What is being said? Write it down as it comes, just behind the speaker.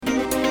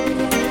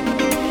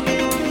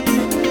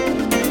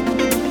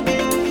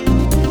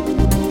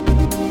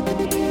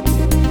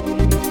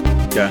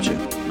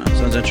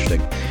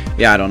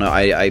Yeah, I don't know.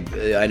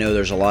 I know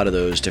there's a lot of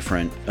those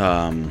different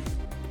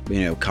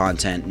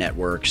content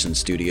networks and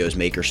studios,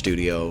 Maker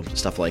Studio,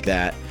 stuff like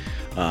that.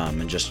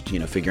 And just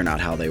figuring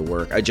out how they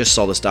work. I just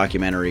saw this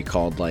documentary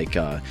called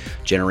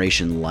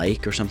Generation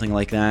Like or something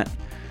like that.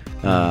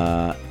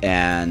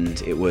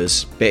 And it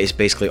was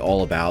basically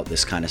all about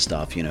this kind of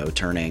stuff,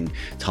 turning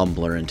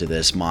Tumblr into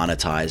this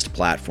monetized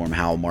platform,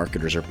 how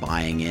marketers are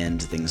buying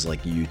into things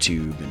like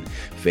YouTube and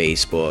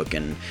Facebook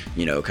and,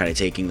 kind of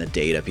taking the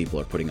data people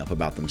are putting up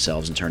about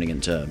themselves and turning it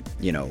into,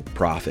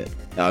 profit.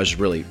 That was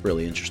really,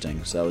 really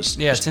interesting. So that was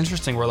it's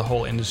interesting where the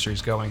whole industry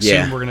is going.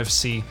 Yeah. Soon we're going to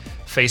see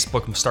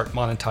Facebook start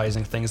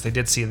monetizing things. They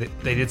did say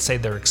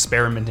they're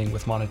experimenting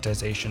with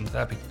monetization.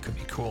 That could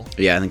be cool.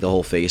 Yeah, I think the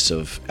whole face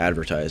of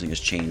advertising is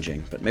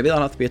changing, but maybe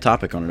that'll have to be a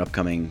topic on an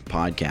upcoming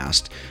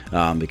podcast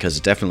because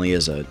it definitely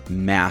is a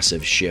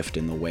massive shift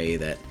in the way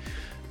that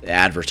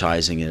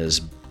advertising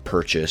is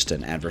purchased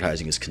and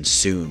advertising is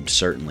consumed,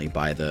 certainly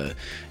by the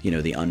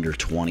the under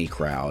 20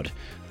 crowd.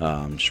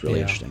 It's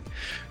really interesting.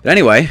 But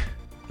anyway,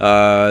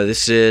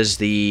 this is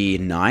the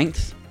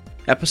 9th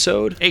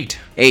episode? 8.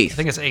 I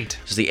think it's 8.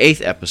 This is the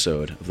 8th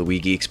episode of the We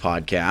Geeks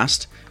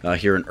podcast.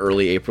 Here in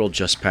early April,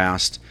 just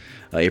past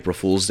April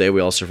Fool's Day,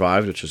 we all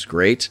survived, which was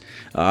great.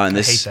 And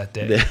I hate that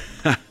day.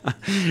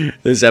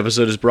 This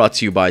episode is brought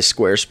to you by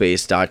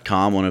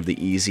Squarespace.com, one of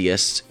the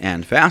easiest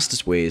and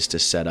fastest ways to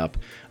set up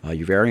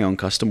your very own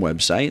custom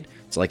website.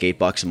 It's like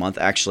 $8 a month.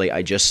 Actually,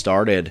 I just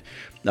started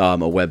a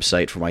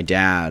website for my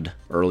dad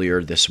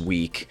earlier this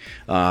week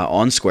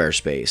on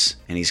Squarespace,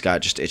 and he's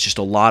got it's just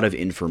a lot of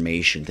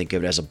information. Think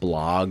of it as a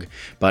blog,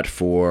 but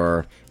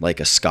for like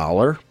a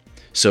scholar.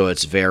 So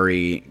it's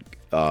very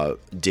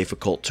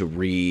difficult to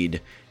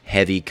read,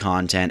 heavy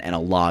content, and a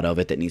lot of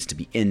it that needs to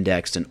be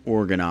indexed and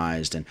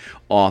organized, and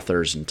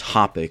authors and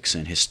topics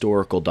and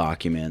historical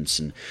documents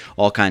and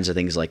all kinds of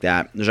things like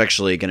that. There's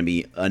actually going to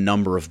be a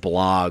number of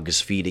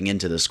blogs feeding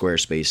into the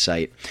Squarespace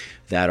site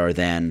that are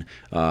then,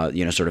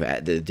 sort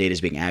of the data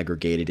is being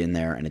aggregated in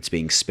there and it's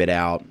being spit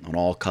out on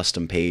all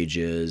custom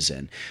pages.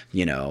 And,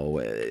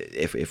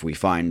 if we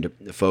find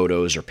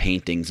photos or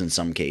paintings in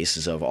some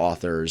cases of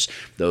authors,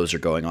 those are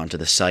going onto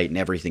the site, and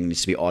everything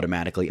needs to be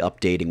automatically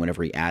updating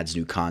whenever he adds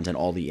new content.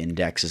 All the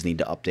indexes need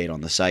to update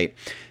on the site.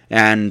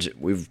 And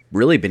we've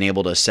really been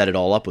able to set it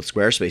all up with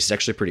Squarespace. It's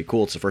actually pretty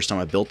cool. It's the first time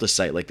I built a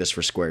site like this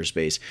for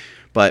Squarespace,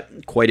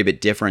 but quite a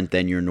bit different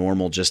than your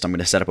normal just I'm going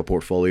to set up a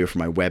portfolio for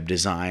my web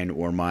design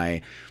or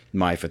my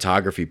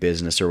photography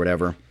business or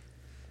whatever.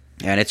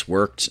 And it's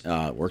worked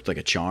like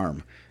a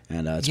charm.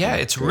 And it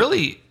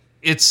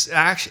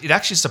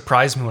actually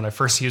surprised me when I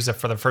first used it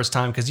for the first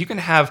time, because you can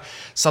have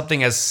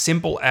something as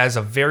simple as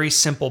a very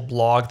simple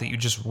blog that you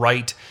just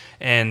write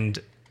and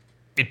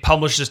it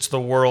publishes to the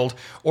world,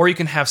 or you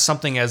can have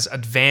something as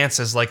advanced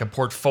as like a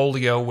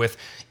portfolio with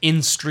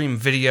in-stream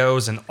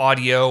videos and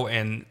audio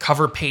and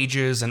cover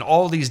pages and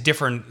all these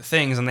different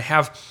things, and they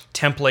have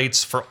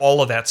templates for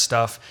all of that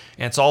stuff,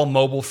 and it's all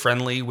mobile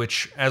friendly,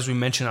 which, as we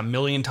mentioned a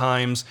million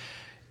times,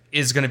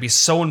 is going to be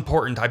so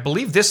important. I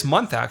believe this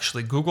month,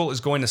 actually, Google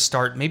is going to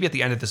start, maybe at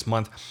the end of this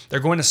month,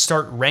 they're going to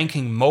start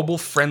ranking mobile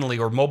friendly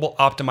or mobile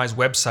optimized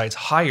websites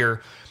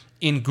higher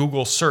in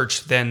Google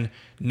search than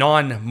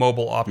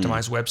non-mobile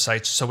optimized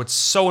websites. So it's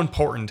so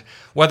important.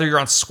 Whether you're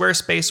on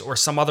Squarespace or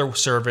some other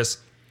service,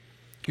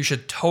 you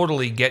should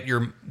totally get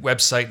your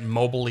website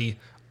mobily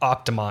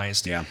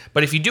optimized. Yeah.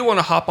 But if you do want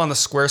to hop on the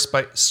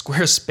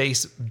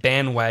Squarespace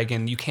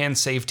bandwagon, you can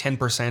save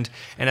 10%.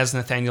 And as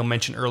Nathaniel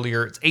mentioned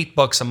earlier, it's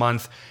 $8 a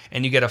month,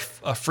 and you get a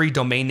free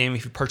domain name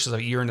if you purchase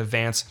a year in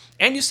advance.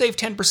 And you save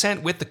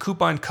 10% with the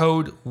coupon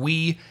code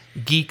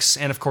WeGeeks.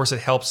 And of course,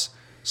 it helps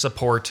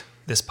support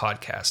this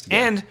podcast.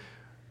 Yeah. And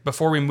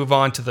before we move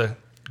on to the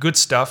good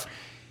stuff,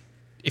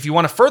 if you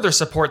want to further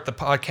support the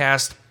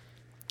podcast,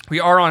 we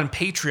are on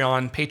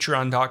Patreon,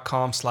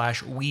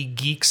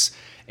 patreon.com/WeGeeks.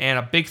 And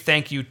a big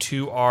thank you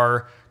to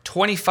our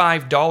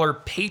 $25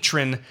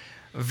 patron,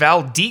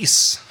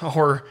 Valdis,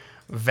 or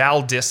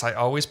Valdis. I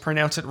always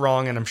pronounce it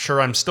wrong, and I'm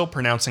sure I'm still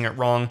pronouncing it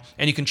wrong.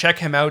 And you can check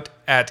him out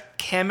at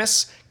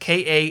Kamis,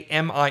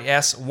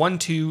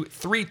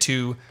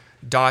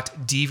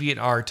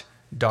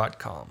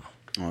 KAMIS1232.deviantart.com.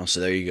 Oh, so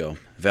there you go.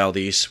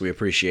 Valdis, we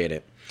appreciate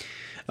it.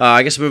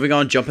 I guess moving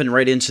on, jumping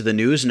right into the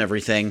news and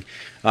everything,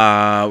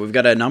 we've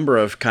got a number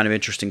of kind of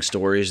interesting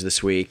stories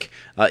this week.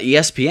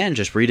 ESPN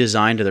just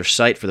redesigned their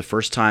site for the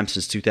first time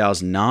since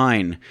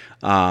 2009,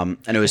 and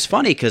it was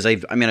funny because I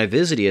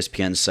visit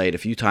ESPN's site a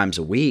few times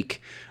a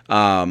week,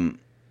 but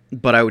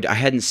I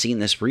hadn't seen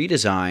this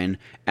redesign,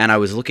 and I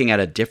was looking at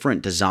a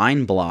different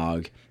design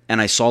blog,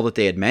 and I saw that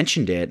they had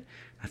mentioned it.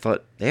 I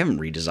thought, they haven't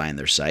redesigned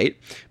their site,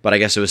 but I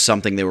guess it was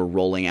something they were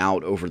rolling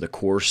out over the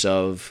course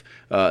of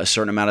a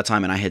certain amount of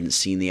time, and I hadn't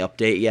seen the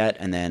update yet.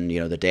 And then,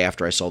 the day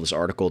after I saw this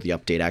article, the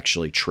update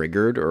actually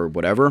triggered or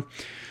whatever.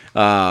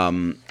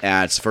 And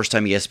it's the first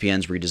time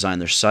ESPN's redesigned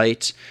their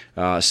site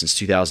since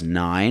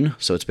 2009,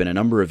 so it's been a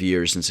number of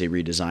years since they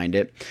redesigned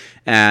it.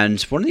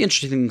 And one of the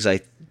interesting things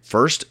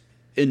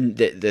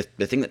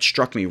the thing that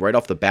struck me right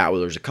off the bat,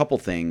 well, there's a couple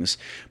things,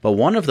 but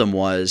one of them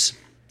was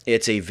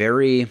it's a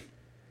very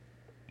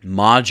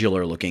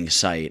modular looking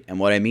site. And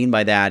what I mean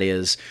by that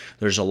is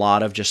there's a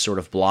lot of just sort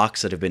of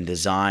blocks that have been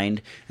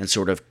designed and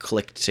sort of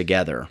clicked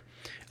together,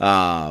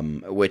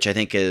 which I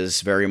think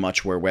is very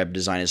much where web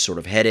design is sort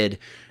of headed,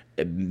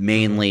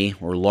 mainly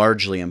or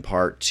largely in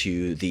part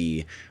to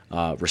the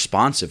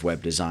responsive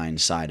web design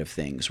side of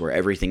things, where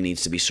everything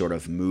needs to be sort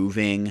of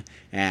moving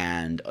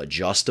and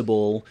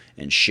adjustable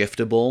and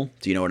shiftable.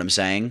 Do you know what I'm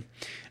saying?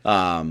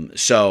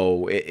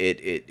 So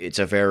it's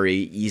a very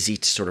easy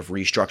to sort of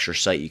restructure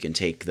site. You can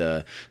take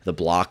the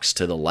blocks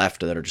to the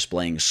left that are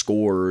displaying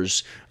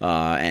scores,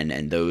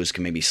 and those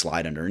can maybe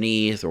slide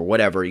underneath or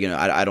whatever. You know,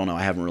 I don't know.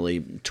 I haven't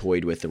really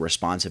toyed with the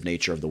responsive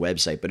nature of the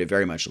website, but it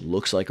very much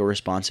looks like a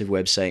responsive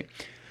website.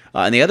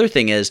 And the other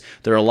thing is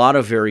there are a lot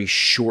of very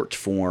short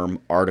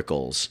form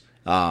articles.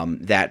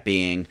 That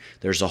being,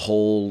 there's a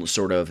whole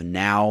sort of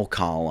now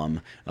column,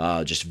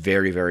 just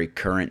very, very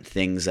current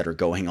things that are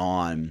going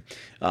on,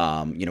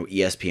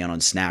 ESPN on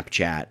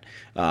Snapchat,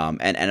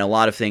 and a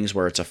lot of things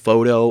where it's a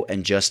photo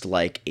and just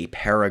like a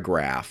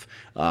paragraph,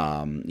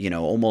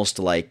 almost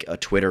like a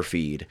Twitter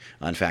feed.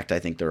 In fact, I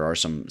think there are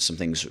some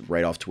things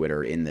right off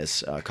Twitter in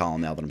this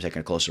column now that I'm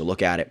taking a closer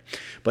look at it.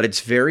 But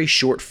it's very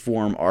short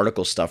form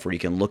article stuff where you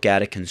can look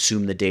at it,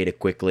 consume the data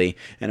quickly,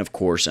 and of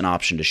course an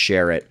option to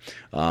share it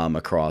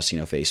across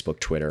Facebook,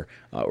 Twitter,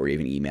 or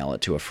even email it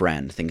to a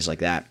friend, things like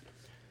that.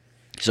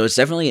 So it's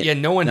definitely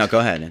No, go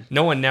ahead.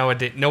 No one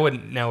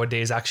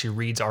nowadays actually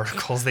reads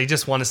articles. They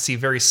just want to see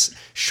very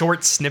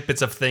short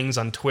snippets of things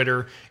on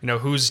Twitter.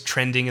 Who's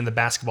trending in the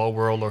basketball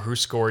world or who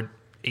scored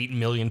 8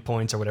 million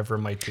points or whatever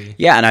it might be.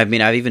 Yeah, and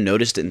I've even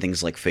noticed it in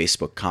things like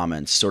Facebook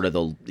comments. Sort of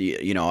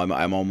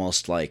I'm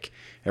almost like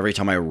every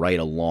time I write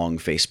a long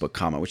Facebook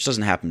comment, which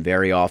doesn't happen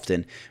very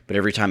often, but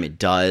every time it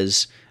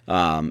does,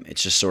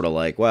 it's just sort of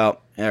like,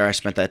 well, I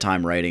spent that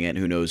time writing it.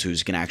 Who knows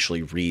who's going to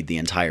actually read the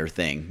entire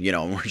thing?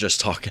 We're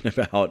just talking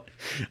about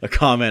a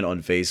comment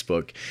on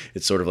Facebook.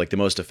 It's sort of like the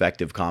most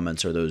effective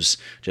comments are those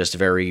just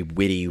very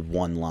witty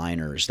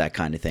one-liners, that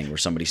kind of thing, where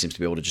somebody seems to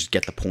be able to just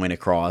get the point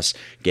across,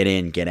 get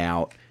in, get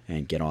out,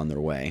 and get on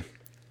their way.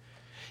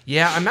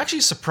 Yeah, I'm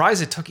actually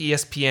surprised it took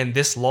ESPN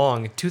this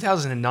long,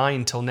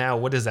 2009 till now.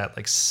 What is that,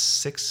 like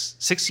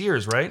six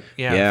years, right?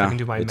 Yeah, if I can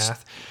do my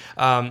math.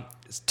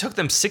 It took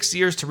them 6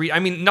 years to read. I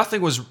mean,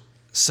 nothing was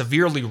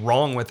severely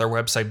wrong with their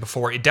website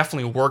before. It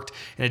definitely worked,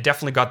 and it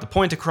definitely got the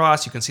point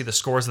across. You can see the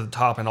scores at the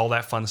top and all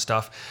that fun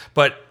stuff.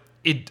 But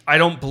I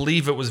don't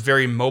believe it was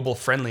very mobile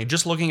friendly.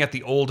 Just looking at a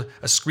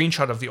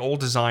screenshot of the old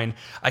design,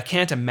 I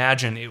can't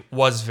imagine it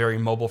was very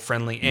mobile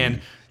friendly.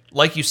 And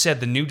like you said,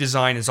 the new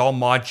design is all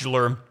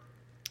modular.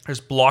 There's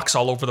blocks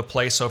all over the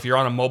place, so if you're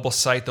on a mobile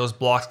site, those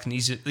blocks can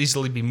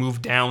easily be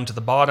moved down to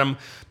the bottom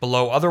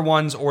below other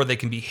ones, or they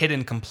can be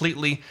hidden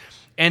completely.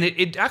 And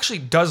it actually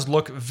does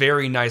look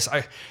very nice.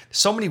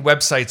 So many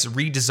websites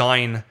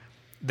redesign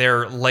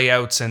their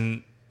layouts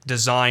and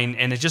design,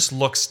 and it just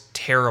looks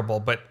terrible.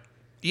 But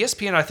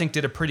ESPN, I think,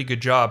 did a pretty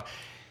good job.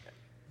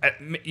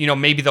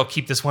 Maybe they'll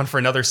keep this one for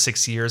another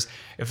 6 years.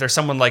 If there's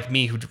someone like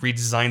me who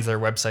redesigns their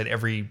website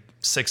every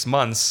 6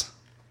 months,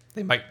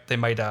 they might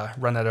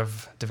run out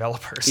of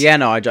developers. Yeah,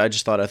 no, I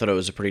thought it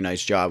was a pretty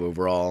nice job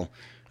overall.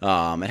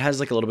 It has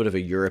like a little bit of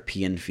a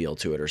European feel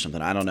to it or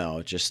something. I don't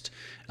know. Just,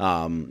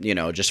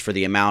 just for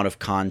the amount of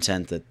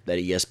content that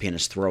ESPN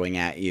is throwing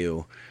at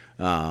you,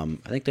 I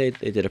think they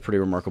did a pretty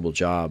remarkable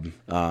job.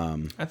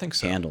 I think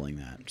so. Handling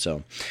that.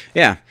 So,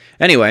 yeah.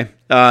 Anyway,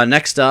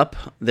 next up,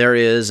 there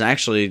is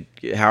actually,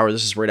 Howard,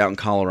 this is right out in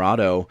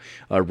Colorado,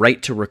 a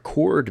right to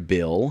record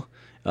bill,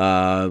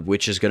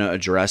 which is going to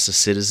address a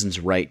citizen's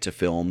right to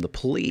film the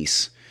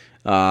police.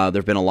 There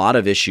have been a lot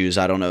of issues.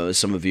 I don't know,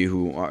 some of you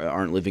who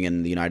aren't living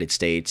in the United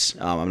States,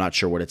 I'm not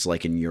sure what it's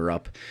like in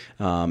Europe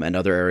and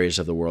other areas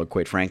of the world,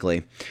 quite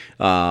frankly.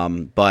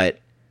 But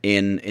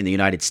in the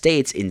United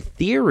States, in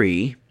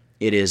theory,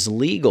 it is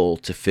legal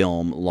to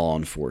film law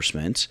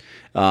enforcement.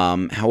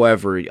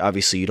 However,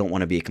 obviously, you don't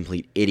want to be a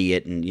complete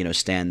idiot and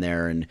stand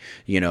there and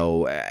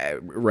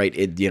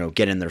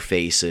get in their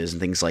faces and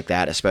things like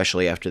that.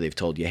 Especially after they've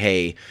told you,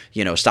 hey,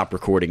 stop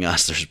recording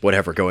us. There's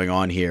whatever going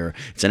on here.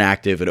 It's an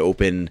active and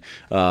open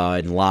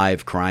and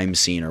live crime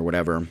scene or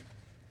whatever.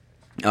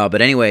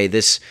 But anyway,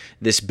 this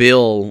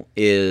bill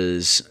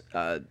is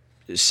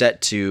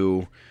set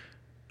to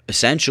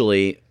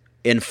essentially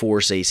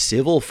enforce a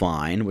civil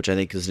fine, which I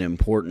think is an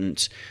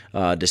important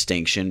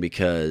distinction,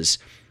 because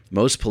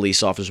most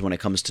police officers, when it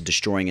comes to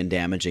destroying and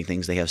damaging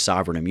things, they have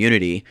sovereign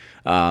immunity.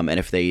 And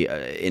if they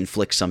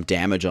inflict some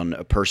damage on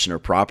a person or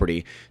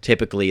property,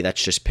 typically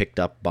that's just picked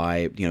up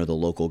by the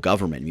local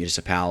government,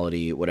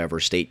 municipality,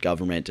 whatever, state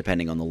government,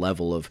 depending on the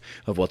level of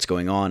what's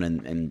going on.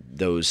 And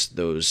those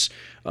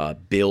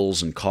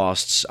bills and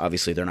costs,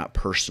 obviously, they're not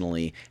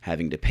personally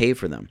having to pay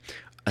for them.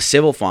 A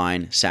civil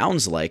fine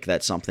sounds like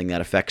that's something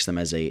that affects them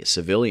as a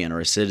civilian or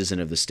a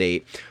citizen of the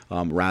state,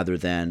 rather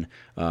than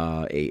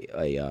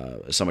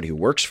somebody who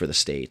works for the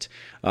state.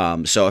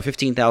 So a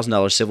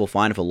 $15,000 civil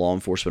fine if a law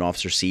enforcement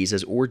officer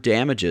seizes or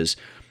damages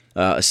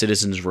a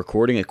citizen's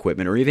recording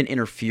equipment or even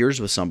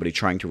interferes with somebody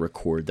trying to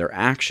record their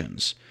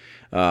actions.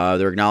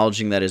 They're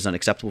acknowledging that it is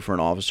unacceptable for an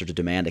officer to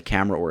demand a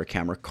camera or a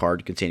camera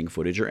card containing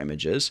footage or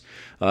images.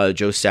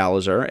 Joe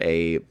Salazar,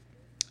 a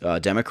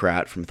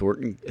Democrat from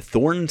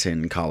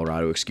Thornton,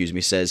 Colorado,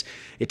 says,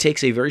 it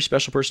takes a very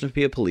special person to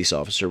be a police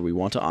officer. We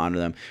want to honor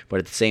them, but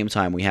at the same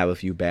time, we have a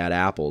few bad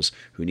apples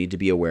who need to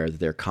be aware that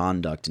their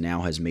conduct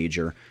now has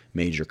major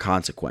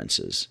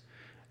consequences.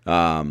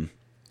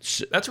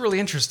 That's really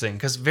interesting,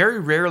 because very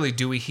rarely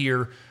do we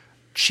hear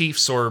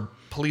chiefs or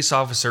police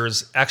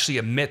officers actually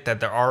admit that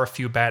there are a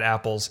few bad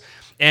apples.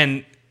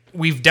 And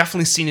we've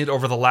definitely seen it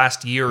over the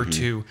last year or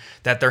two,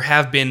 that there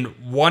have been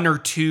one or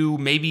two,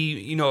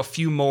 maybe, a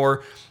few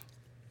more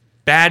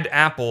bad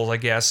apples, I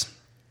guess,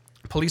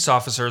 police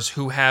officers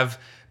who have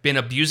been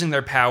abusing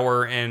their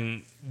power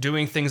and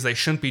doing things they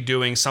shouldn't be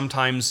doing,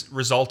 sometimes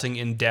resulting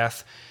in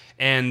death.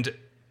 And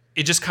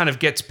it just kind of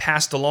gets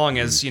passed along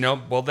as,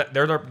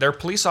 they're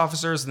police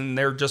officers and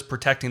they're just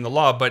protecting the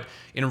law. But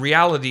in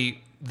reality,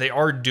 they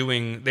are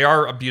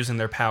abusing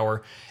their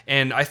power.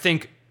 And I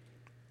think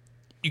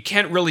you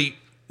can't really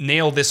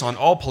nail this on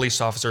all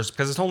police officers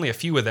because it's only a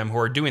few of them who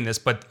are doing this.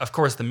 But of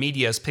course, the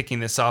media is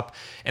picking this up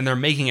and they're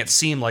making it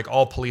seem like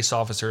all police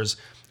officers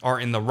are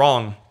in the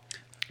wrong.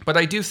 But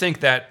I do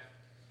think that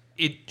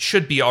it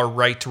should be our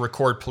right to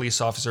record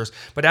police officers.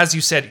 But as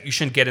you said, you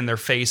shouldn't get in their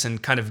face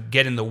and kind of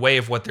get in the way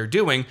of what they're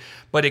doing.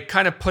 But it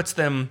kind of puts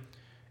them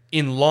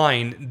in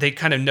line. They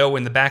kind of know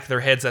in the back of their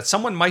heads that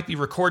someone might be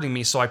recording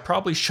me, so I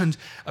probably shouldn't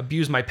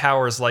abuse my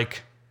powers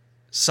like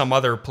some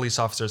other police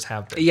officers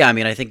have been. Yeah, I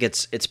mean, I think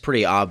it's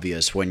pretty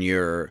obvious when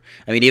even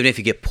if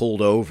you get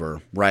pulled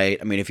over, right?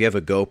 I mean, if you have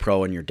a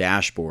GoPro on your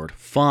dashboard,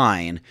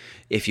 fine.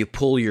 If you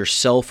pull your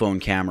cell phone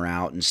camera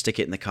out and stick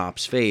it in the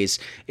cop's face,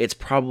 it's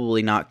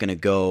probably not going to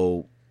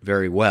go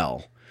very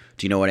well.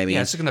 Do you know what I mean?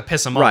 Yeah, it's going to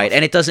piss him off. Right,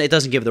 and it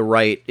doesn't give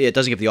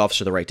the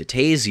officer the right to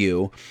tase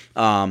you,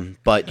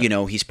 but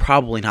he's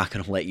probably not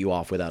going to let you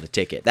off without a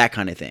ticket, that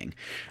kind of thing.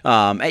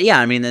 Yeah,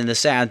 I mean, and the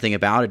sad thing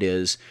about it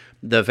is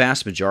the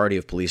vast majority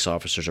of police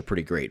officers are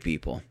pretty great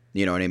people.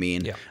 You know what I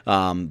mean? Yeah.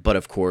 But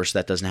of course,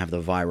 that doesn't have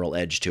the viral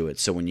edge to it.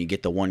 So when you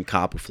get the one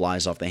cop who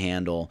flies off the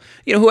handle,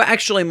 who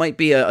actually might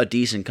be a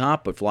decent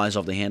cop, but flies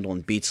off the handle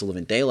and beats the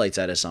living daylights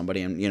out of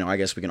somebody, and I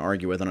guess we can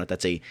argue whether or not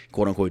that's a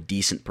quote unquote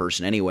decent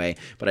person anyway.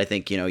 But I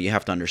think you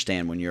have to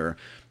understand when your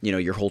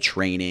whole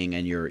training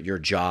and your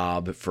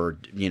job for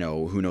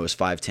who knows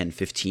 5, 10,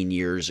 15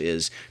 years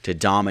is to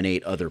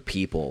dominate other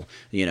people.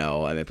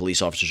 I mean,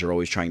 police officers are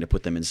always trying to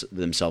put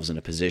themselves in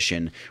a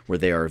position where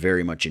they are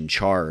very much in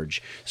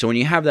charge. So when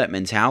you have that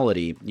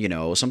mentality,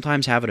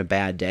 sometimes having a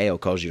bad day will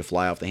cause you to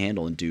fly off the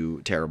handle and do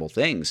terrible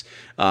things.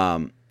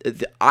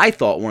 I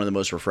thought one of the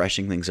most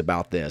refreshing things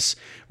about this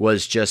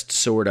was just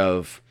sort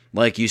of,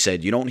 like you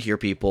said, you don't hear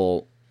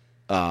people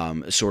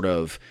sort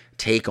of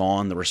take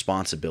on the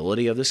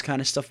responsibility of this kind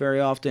of stuff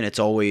very often. It's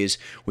always,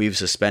 we've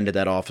suspended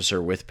that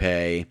officer with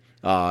pay,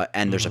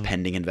 and there's a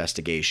pending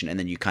investigation, and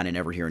then you kind of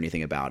never hear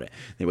anything about it.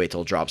 They wait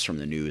till it drops from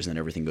the news, and then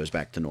everything goes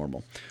back to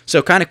normal.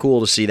 So kind of cool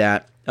to see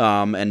that,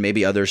 and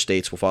maybe other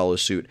states will follow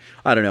suit.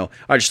 I don't know.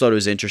 I just thought it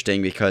was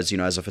interesting because,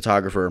 as a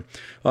photographer,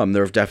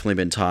 there have definitely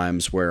been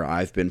times where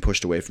I've been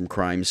pushed away from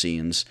crime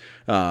scenes,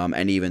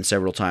 and even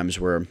several times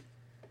where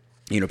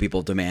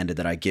people demanded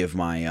that I give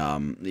my,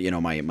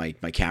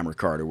 my camera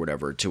card or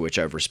whatever, to which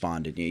I've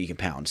responded, you can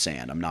pound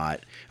sand.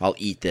 I'll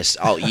eat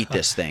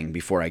this thing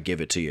before I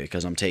give it to you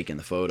because I'm taking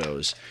the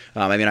photos.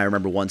 I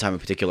remember one time in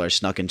particular, I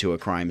snuck into a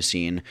crime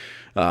scene.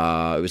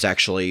 It was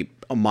actually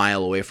a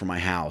mile away from my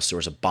house. There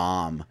was a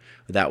bomb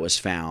that was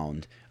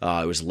found.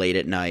 It was late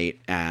at night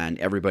and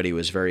everybody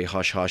was very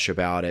hush-hush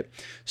about it.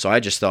 So I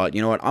just thought,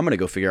 you know what, I'm going to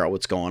go figure out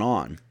what's going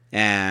on.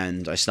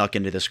 And I snuck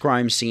into this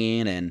crime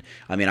scene, and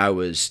I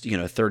was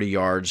 30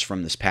 yards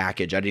from this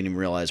package. I didn't even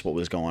realize what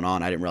was going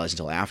on. I didn't realize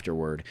until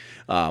afterward.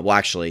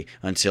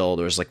 Until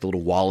there was like the little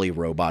Wall-E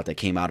robot that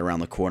came out around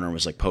the corner and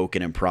was like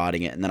poking and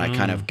prodding it, and then I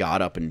kind of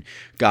got up and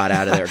got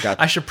out of there.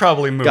 I should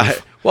probably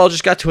move.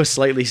 Just got to a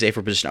slightly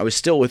safer position. I was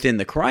still within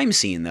the crime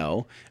scene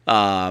though,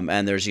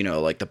 and there's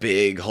like the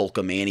big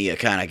Hulkamania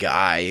kind of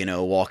guy,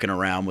 walking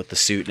around with the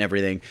suit and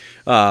everything.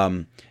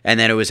 And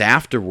then it was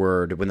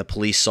afterward when the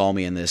police saw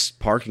me in this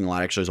parking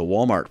lot. Actually, it was a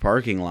Walmart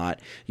parking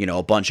lot.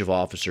 A bunch of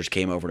officers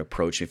came over and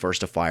approached me.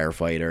 First a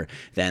firefighter,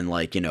 then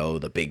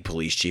the big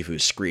police chief who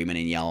was screaming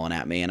and yelling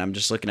at me. And I'm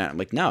just looking at him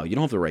like, no, you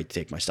don't have the right to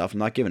take my stuff. I'm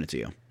not giving it to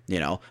you.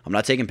 I'm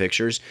not taking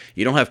pictures.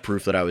 You don't have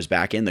proof that I was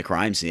back in the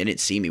crime scene. They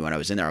didn't see me when I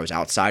was in there. I was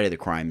outside of the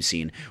crime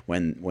scene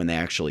when they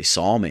actually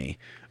saw me.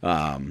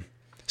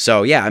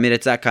 So, yeah,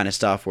 it's that kind of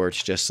stuff where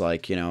it's just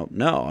like,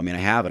 no, I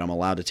have it. I'm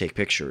allowed to take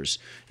pictures.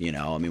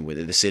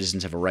 The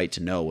citizens have a right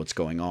to know what's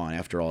going on.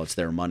 After all, it's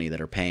their money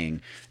that are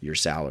paying your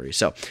salary.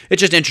 So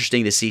it's just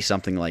interesting to see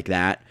something like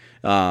that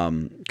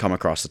come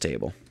across the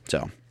table.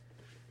 So.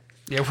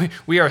 Yeah,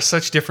 we are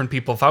such different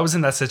people. If I was in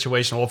that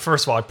situation, well,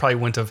 first of all, I probably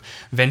wouldn't have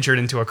ventured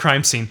into a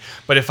crime scene.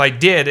 But if I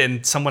did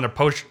and someone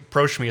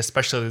approached me,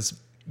 especially this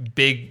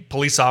big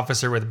police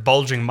officer with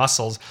bulging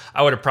muscles,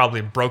 I would have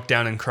probably broke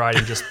down and cried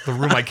and just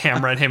threw my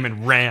camera at him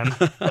and ran.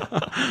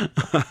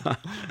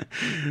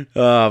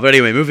 But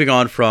anyway, moving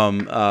on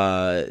from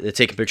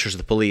taking pictures of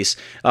the police,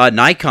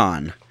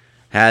 Nikon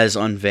has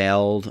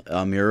unveiled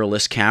a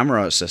mirrorless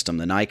camera system,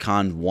 the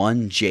Nikon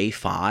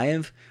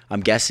 1J5.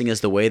 I'm guessing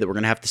is the way that we're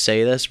going to have to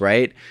say this,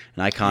 right?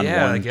 Nikon 1J5.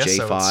 I guess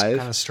so. It's kind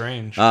of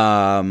strange.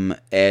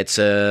 It's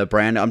a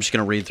brand. I'm just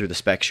going to read through the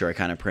specs here. I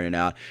kind of printed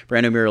out.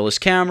 Brand new mirrorless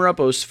camera,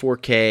 boasts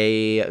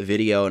 4K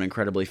video and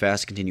incredibly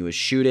fast continuous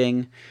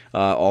shooting,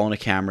 all in a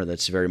camera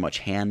that's very much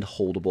hand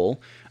holdable.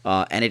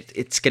 And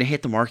it's going to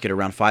hit the market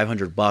around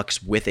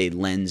 $500 with a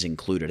lens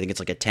included. I think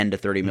it's like a 10 to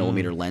 30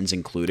 millimeter lens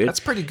included.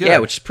 That's pretty good. Yeah,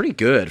 which is pretty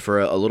good for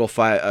a little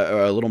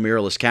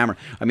mirrorless camera.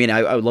 I mean,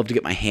 I would love to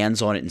get my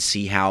hands on it and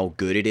see how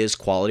good it is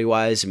quality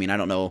wise. I mean, I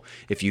don't know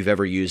if you've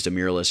ever used a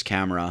mirrorless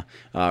camera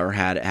or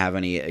have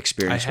any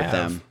experience with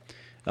them.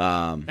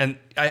 And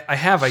I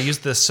have. I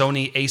used the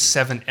Sony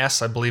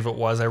A7S, I believe it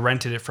was. I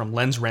rented it from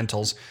Lens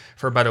Rentals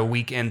for about a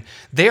week, and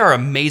they are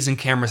amazing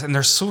cameras, and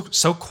they're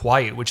so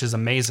quiet, which is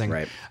amazing.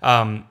 Right.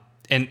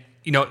 And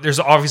there's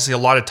obviously a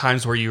lot of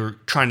times where you're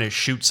trying to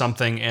shoot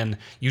something and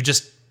you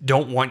just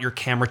don't want your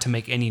camera to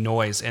make any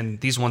noise, and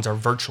these ones are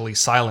virtually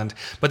silent.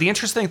 But the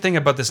interesting thing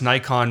about this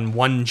Nikon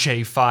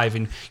 1J5,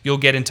 and you'll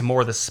get into more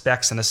of the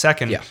specs in a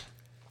second,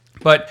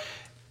 but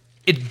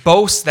it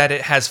boasts that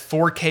it has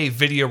 4K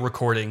video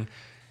recording,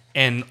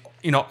 and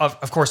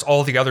of course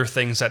all the other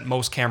things that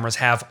most cameras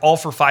have, all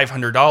for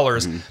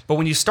 $500. But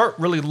when you start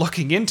really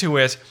looking into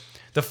it,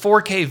 the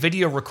 4K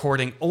video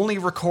recording only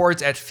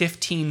records at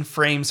 15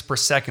 frames per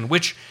second,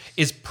 which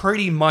is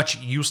pretty much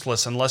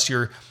useless unless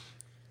you're...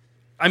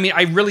 I mean,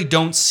 I really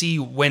don't see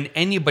when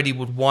anybody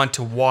would want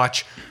to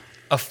watch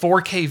a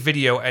 4K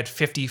video at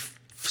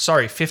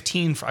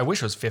 15, I wish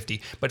it was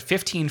 50, but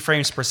 15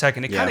 frames per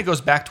second. It kind of goes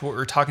back to what we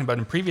were talking about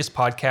in previous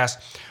podcasts,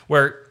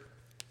 where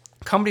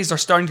companies are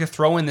starting to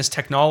throw in this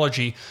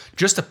technology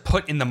just to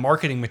put in the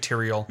marketing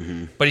material.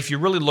 But if you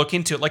really look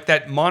into it, like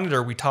that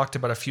monitor we talked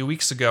about a few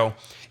weeks ago,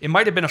 it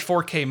might have been a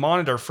 4K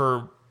monitor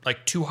for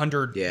like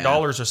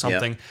 $200 or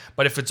something.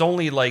 But if it's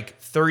only like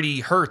 30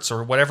 hertz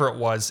or whatever it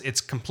was,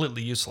 it's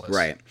completely useless.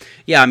 Right.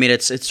 Yeah, I mean,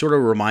 it sort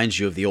of reminds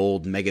you of the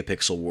old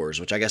megapixel wars,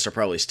 which I guess are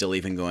probably still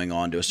even going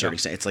on to a certain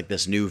extent. It's like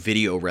this new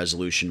video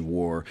resolution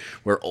war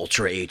where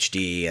Ultra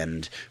HD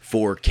and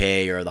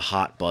 4K are the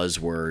hot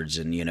buzzwords,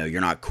 and,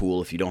 you're not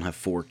cool if you don't have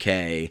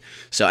 4K.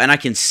 So, and I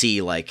can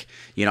see, like,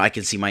 I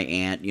can see my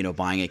aunt,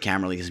 buying a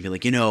camera like this and be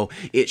like,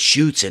 it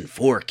shoots in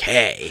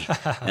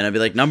 4K. And I'd be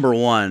like, number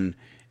one,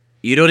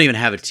 you don't even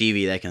have a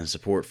TV that can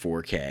support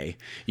 4K.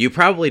 You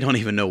probably don't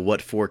even know what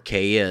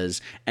 4K is.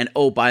 And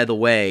oh, by the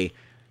way,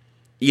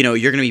 you're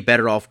going to be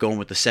better off going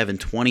with the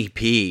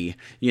 720p,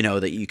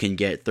 that you can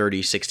get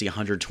 30, 60,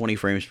 120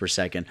 frames per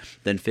second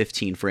than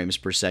 15 frames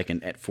per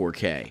second at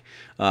 4K.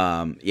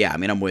 I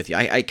mean, I'm with you.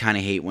 I kind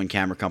of hate when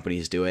camera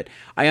companies do it.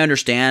 I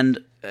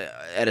understand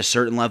at a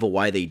certain level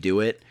why they do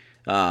it,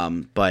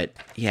 but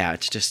yeah,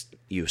 it's just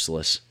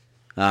useless.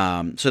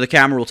 So the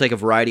camera will take a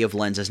variety of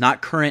lenses,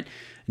 not current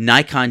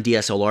Nikon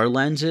DSLR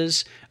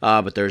lenses,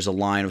 but there's a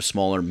line of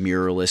smaller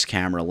mirrorless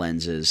camera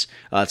lenses.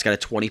 It's got a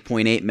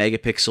 20.8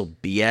 megapixel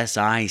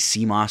BSI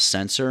CMOS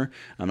sensor.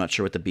 I'm not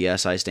sure what the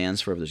BSI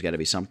stands for, but there's got to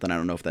be something. I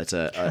don't know if that's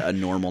a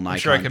normal Nikon I'm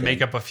sure I can thing.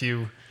 make up a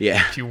few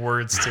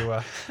words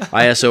to...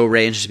 ISO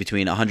ranges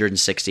between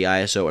 160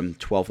 ISO and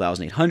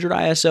 12,800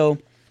 ISO.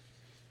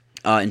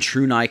 In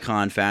true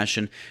Nikon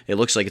fashion, it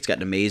looks like it's got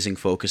an amazing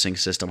focusing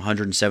system,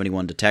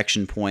 171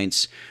 detection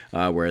points,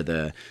 where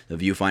the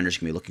viewfinders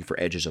can be looking for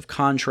edges of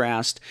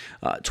contrast,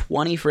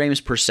 20 frames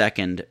per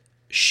second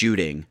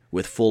shooting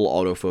with full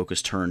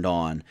autofocus turned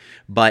on.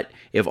 But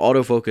if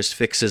autofocus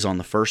fixes on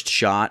the first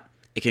shot,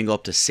 it can go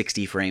up to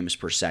 60 frames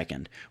per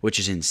second, which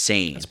is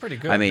insane. That's pretty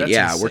good. I mean,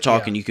 we're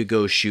talking you could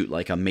go shoot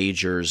like a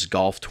majors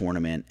golf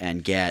tournament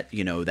and get,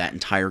 that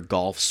entire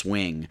golf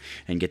swing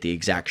and get the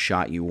exact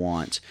shot you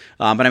want.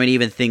 But I mean,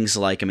 even things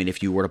like,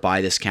 if you were to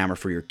buy this camera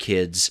for your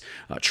kids'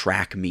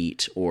 track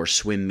meet or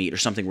swim meet or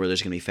something where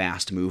there's going to be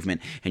fast movement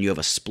and you have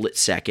a split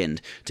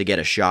second to get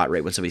a shot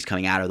right when somebody's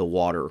coming out of the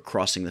water or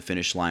crossing the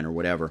finish line or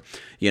whatever,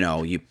 you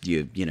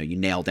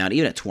nail down,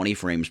 even at 20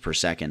 frames per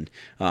second,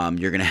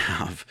 you're going to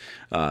have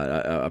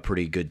a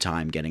pretty good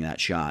time getting that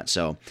shot.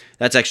 So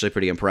that's actually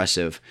pretty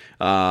impressive.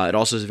 It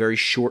also has a very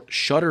short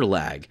shutter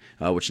lag,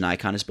 which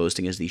Nikon is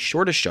boasting is the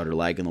shortest shutter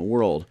lag in the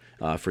world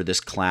for this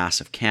class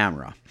of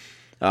camera.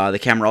 The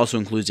camera also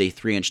includes a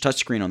 3-inch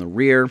touchscreen on the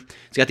rear.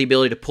 It's got the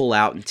ability to pull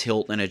out and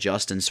tilt and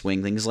adjust and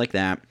swing, things like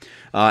that.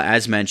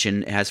 As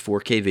mentioned, it has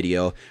 4K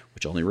video,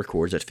 which only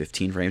records at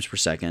 15 frames per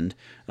second.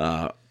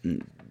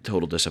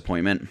 Total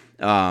disappointment.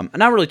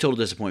 Not really total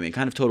disappointment,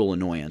 kind of total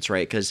annoyance,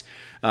 right? Because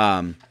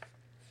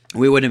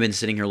we wouldn't have been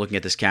sitting here looking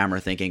at this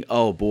camera thinking,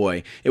 oh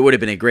boy, it would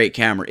have been a great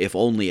camera if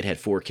only it had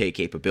 4K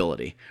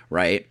capability,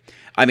 right?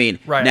 I mean,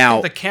 now...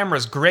 I think the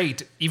camera's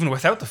great even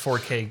without the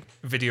 4K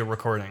video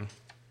recording.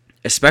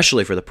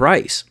 Especially for the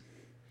price.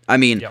 I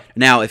mean,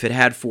 now if it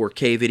had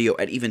 4K video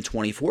at even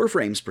 24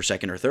 frames per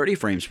second or 30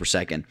 frames per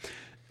second,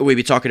 we'd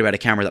be talking about a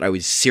camera that I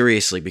would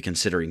seriously be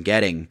considering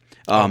getting,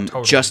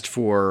 Totally. just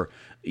for,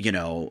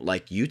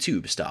 like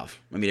YouTube stuff.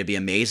 I mean, it'd be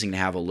amazing to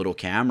have a little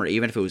camera,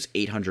 even if it was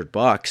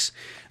 $800,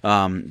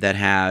 that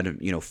had,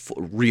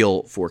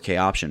 real 4K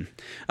option.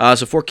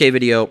 So 4K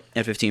video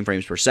at 15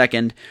 frames per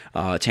second,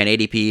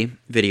 1080p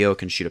video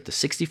can shoot up to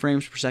 60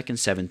 frames per second,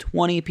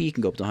 720p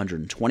can go up to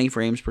 120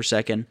 frames per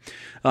second.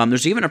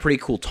 There's even a pretty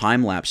cool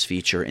time-lapse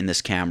feature in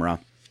this camera,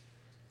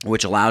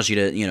 which allows you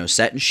to,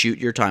 set and shoot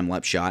your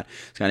time-lapse shot.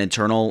 It's got an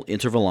internal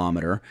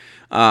intervalometer.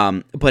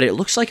 But it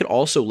looks like it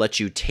also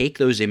lets you take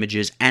those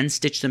images and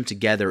stitch them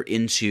together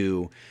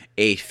into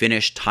a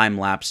finished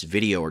time-lapse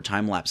video or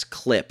time-lapse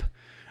clip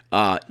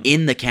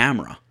in the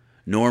camera.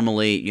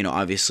 Normally,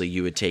 obviously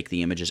you would take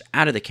the images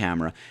out of the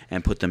camera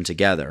and put them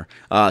together.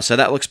 So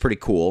that looks pretty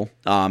cool.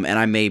 And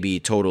I may be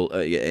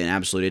an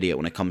absolute idiot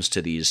when it comes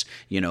to these,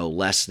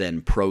 less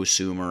than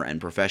prosumer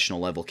and professional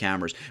level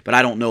cameras. But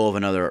I don't know of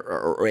another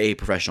or a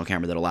professional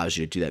camera that allows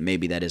you to do that.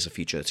 Maybe that is a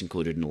feature that's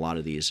included in a lot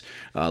of these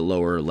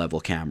lower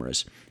level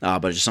cameras.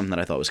 But it's just something that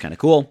I thought was kind of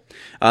cool.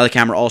 The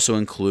camera also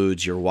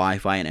includes your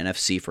Wi-Fi and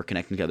NFC for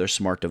connecting to other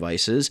smart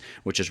devices,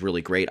 which is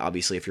really great.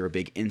 Obviously, if you're a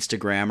big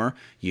Instagrammer,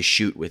 you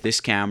shoot with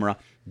this camera,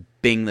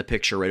 bing the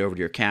picture right over to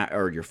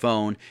your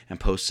phone, and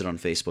post it on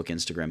Facebook,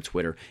 Instagram,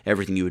 Twitter,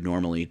 everything you would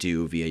normally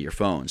do via your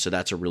phone. So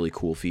that's a really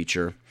cool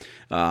feature.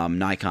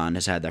 Nikon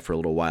has had that for a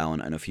little while,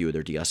 and a few of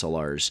their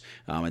DSLRs,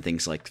 and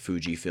things like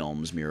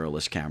Fujifilm's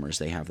mirrorless cameras,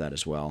 they have that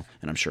as well,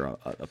 and I'm sure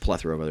a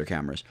plethora of other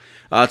cameras.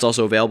 It's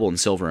also available in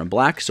silver and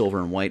black, silver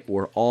and white,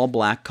 or all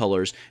black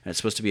colors, and it's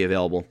supposed to be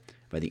available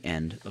by the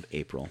end of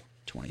April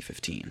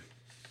 2015.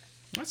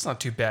 That's not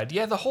too bad.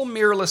 Yeah, the whole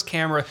mirrorless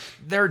camera,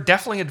 they're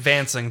definitely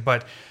advancing,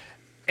 but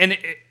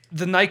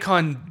the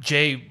Nikon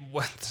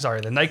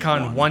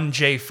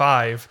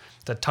 1J5,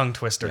 the tongue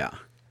twister. Yeah.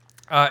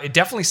 It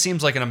definitely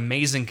seems like an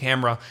amazing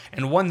camera,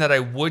 and one that I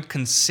would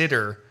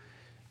consider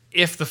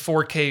if the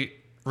 4K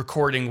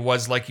recording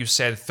was, like you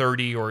said,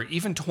 30 or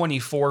even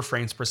 24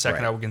 frames per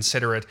second. Right. I would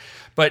consider it.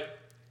 But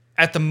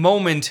at the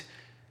moment,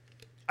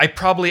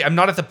 I'm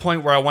not at the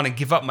point where I want to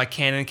give up my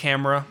Canon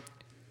camera,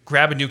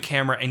 grab a new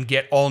camera, and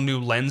get all new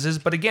lenses.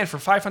 But again, for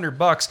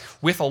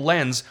 $500 with a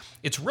lens,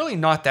 it's really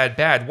not that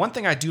bad. One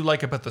thing I do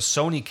like about the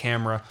Sony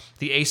camera,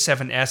 the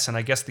A7S and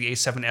I guess the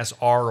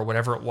A7SR or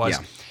whatever it was,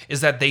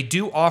 is that they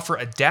do offer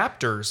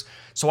adapters,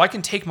 so I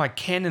can take my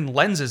Canon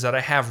lenses that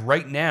I have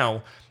right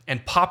now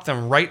and pop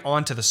them right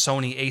onto the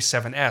Sony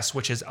A7S,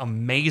 which is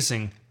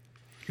amazing.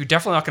 You're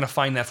definitely not going to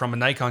find that from a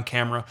Nikon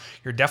camera.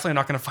 You're definitely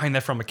not going to find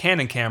that from a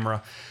Canon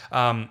camera.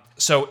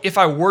 So if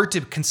I were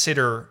to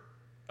consider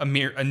a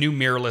new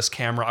mirrorless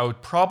camera, I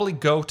would probably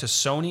go to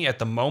Sony at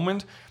the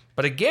moment.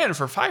 But again,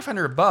 for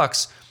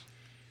 $500,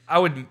 I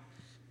would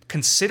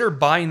consider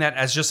buying that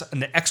as just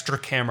an extra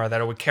camera that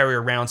I would carry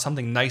around,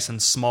 something nice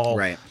and small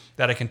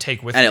that I can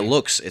take with me. And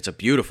it's a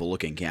beautiful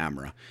looking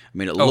camera. I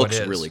mean, it looks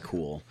really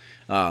cool.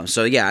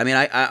 So yeah, I mean,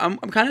 I'm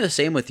kind of the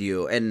same with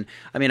you. And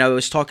I mean, I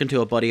was talking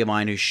to a buddy of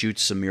mine who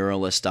shoots some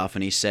mirrorless stuff,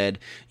 and he said,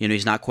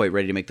 he's not quite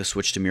ready to make the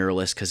switch to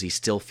mirrorless because he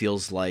still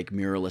feels like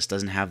mirrorless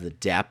doesn't have the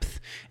depth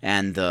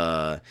and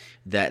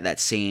that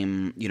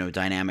same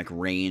dynamic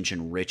range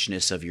and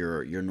richness of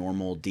your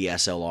normal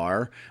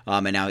DSLR.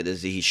 And now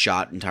he's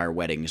shot entire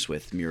weddings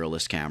with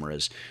mirrorless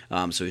cameras.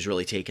 So he's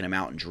really taken them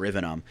out and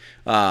driven them.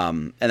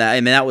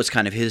 And that was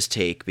kind of his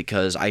take,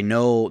 because I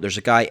know there's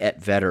a guy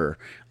at Vetter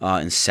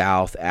in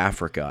South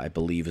Africa, I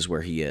believe is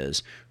where he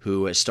is,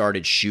 who has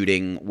started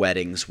shooting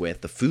weddings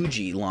with the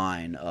Fuji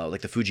line,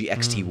 like the Fuji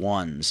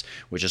X-T1s,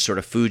 which is sort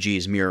of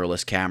Fuji's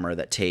mirrorless camera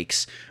that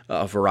takes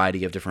a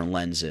variety of different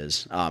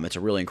lenses. It's a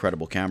really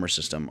incredible camera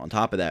system on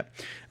top of that.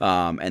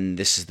 And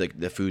this is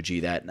the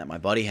Fuji that my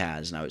buddy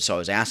has. And so I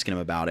was asking him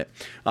about it.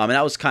 And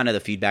that was kind of the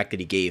feedback that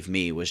he gave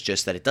me, was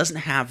just that it doesn't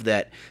have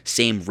that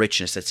same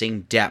richness, that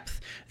same depth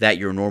that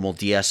your normal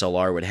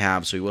DSLR would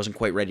have. So he wasn't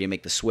quite ready to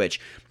make the switch.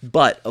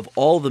 But of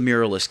all the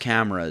mirrorless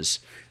cameras,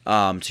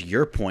 to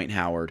your point,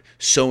 Howard,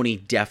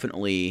 Sony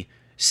definitely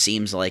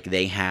seems like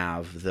they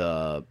have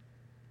the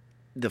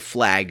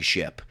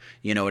flagship,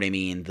 you know what I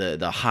mean?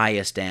 The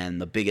highest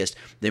end, the biggest,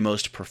 the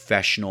most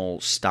professional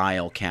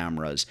style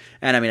cameras.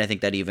 And I mean, I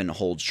think that even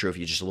holds true if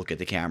you just look at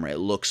the camera. It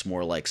looks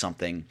more like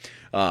something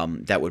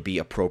that would be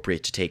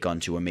appropriate to take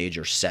onto a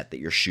major set that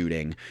you're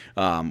shooting,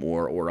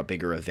 or a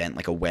bigger event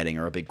like a wedding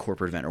or a big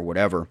corporate event or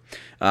whatever.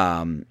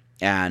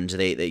 And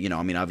they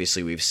I mean,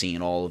 obviously we've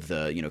seen all of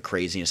the,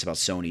 craziness about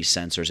Sony's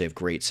sensors. They have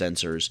great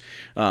sensors.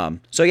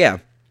 So yeah,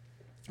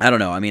 I don't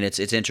know. I mean, it's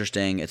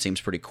interesting. It seems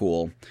pretty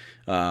cool.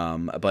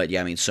 But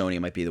yeah, I mean,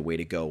 Sony might be the way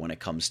to go when it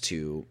comes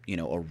to,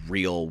 a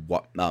real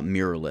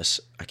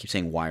mirrorless, I keep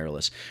saying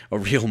wireless, a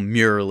real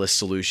mirrorless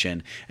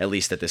solution, at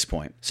least at this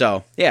point.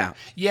 So yeah.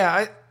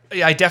 Yeah,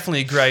 I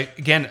definitely agree.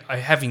 Again,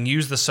 having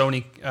used the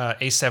Sony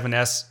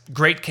A7S,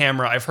 great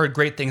camera. I've heard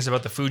great things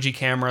about the Fuji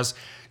cameras.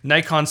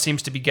 Nikon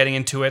seems to be getting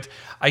into it.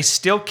 I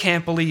still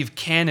can't believe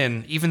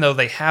Canon, even though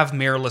they have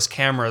mirrorless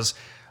cameras,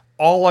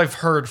 all I've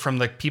heard from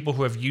the people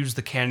who have used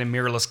the Canon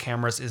mirrorless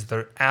cameras is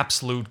they're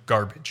absolute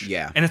garbage.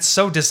 Yeah. And it's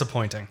so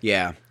disappointing.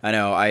 Yeah, I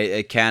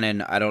know.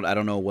 Canon, I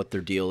don't know what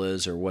their deal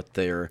is or what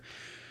they're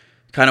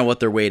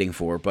waiting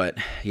for, but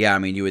yeah, I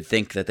mean, you would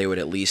think that they would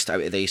at least.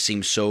 They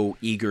seem so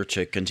eager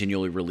to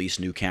continually release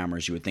new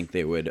cameras. You would think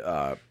they would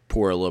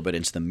pour a little bit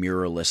into the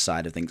mirrorless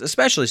side of things,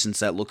 especially since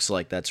that looks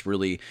like that's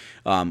really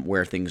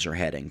where things are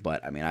heading.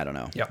 But I mean, I don't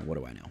know. Yep. What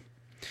do I know?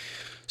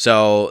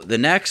 So the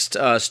next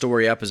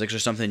story up is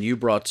actually something you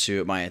brought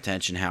to my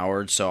attention,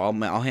 Howard. So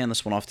I'll hand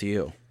this one off to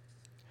you.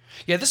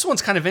 Yeah, this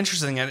one's kind of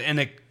interesting, and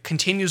it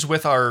continues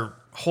with our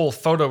whole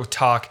photo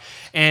talk.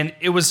 And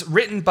it was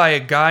written by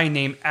a guy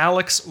named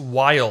Alex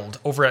Wild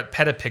over at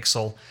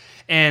Petapixel,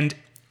 and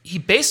he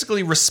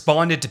basically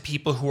responded to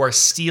people who are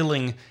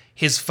stealing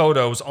his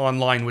photos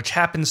online, which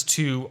happens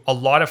to a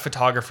lot of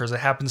photographers. It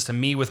happens to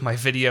me with my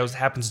videos. It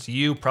happens to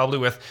you probably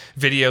with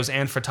videos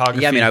and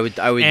photography. Yeah, I mean,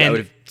 I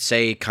would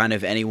say kind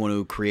of anyone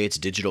who creates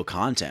digital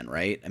content,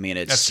 right? I mean,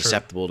 it's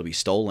susceptible to be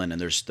stolen,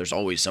 and there's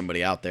always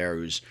somebody out there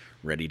who's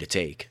ready to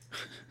take.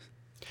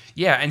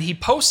 Yeah, and he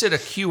posted a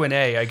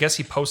Q&A. I guess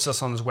he posted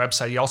this on his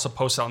website. He also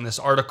posted on this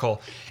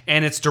article,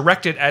 and it's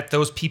directed at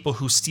those people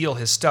who steal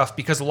his stuff,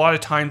 because a lot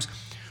of times,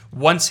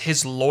 once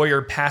his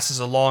lawyer passes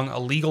along a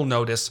legal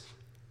notice,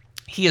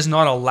 he is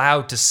not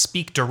allowed to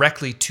speak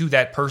directly to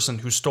that person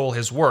who stole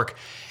his work.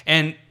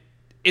 And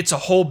it's a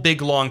whole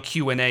big long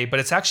Q&A, but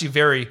it's actually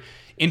very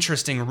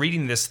interesting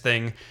reading this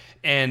thing.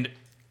 And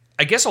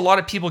I guess a lot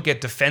of people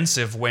get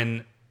defensive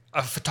when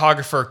a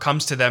photographer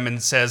comes to them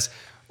and says,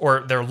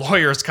 or their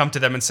lawyers come to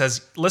them and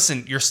says,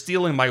 listen, you're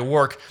stealing my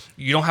work.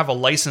 You don't have a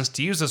license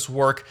to use this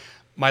work.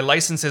 My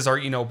licenses are,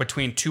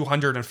 between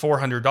 $200 and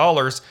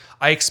 $400.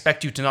 I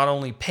expect you to not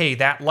only pay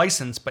that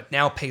license, but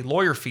now pay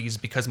lawyer fees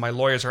because my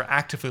lawyers are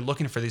actively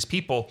looking for these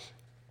people.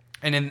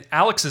 And in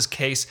Alex's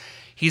case,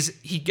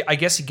 I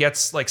guess he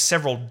gets like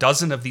several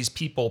dozen of these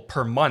people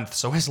per month.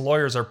 So his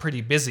lawyers are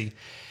pretty busy.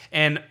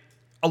 And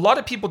a lot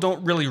of people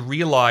don't really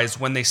realize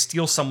when they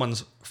steal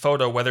someone's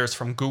photo, whether it's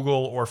from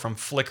Google or from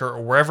Flickr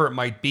or wherever it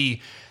might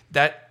be,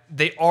 that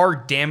they are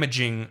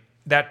damaging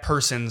that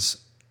person's,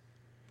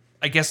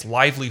 I guess,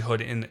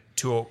 livelihood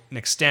to an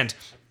extent.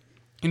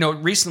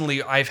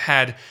 Recently I've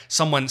had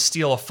someone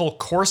steal a full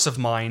course of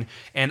mine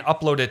and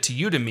upload it to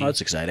Udemy. Oh, that's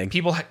exciting.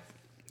 People,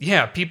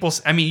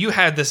 you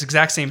had this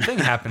exact same thing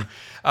happen.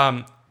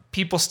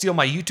 People steal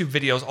my YouTube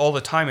videos all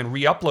the time and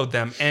re-upload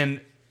them, and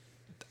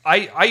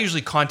I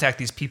usually contact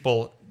these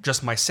people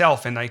just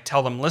myself, and I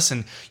tell them,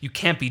 listen, you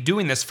can't be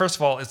doing this. First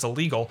of all, it's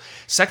illegal.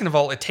 Second of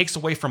all, it takes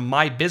away from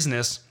my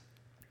business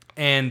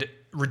and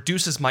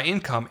reduces my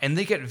income. And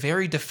they get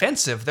very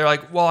defensive. They're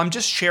like, well, I'm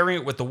just sharing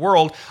it with the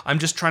world. I'm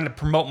just trying to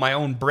promote my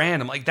own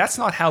brand. I'm like, that's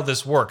not how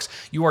this works.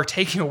 You are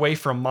taking away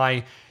from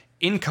my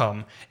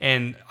income,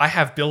 and I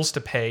have bills to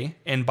pay.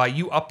 And by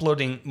you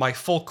uploading my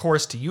full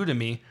course to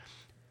Udemy,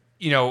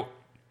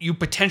 you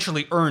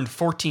potentially earned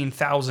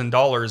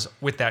 $14,000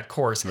 with that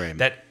course. Right.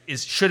 That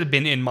should have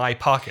been in my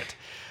pocket.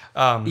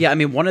 Yeah, I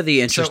mean, one of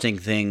the interesting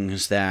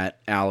things that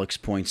Alex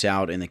points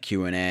out in the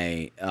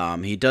Q&A,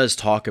 he does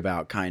talk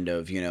about kind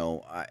of,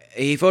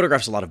 he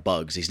photographs a lot of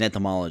bugs. He's an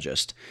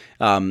entomologist.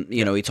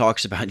 He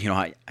talks about,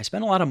 I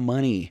spent a lot of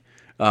money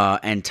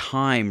and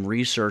time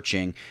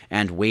researching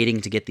and waiting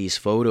to get these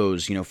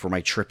photos, for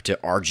my trip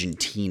to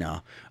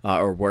Argentina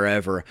or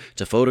wherever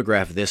to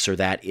photograph this or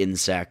that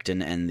insect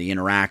and the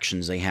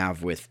interactions they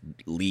have with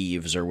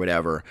leaves or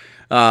whatever.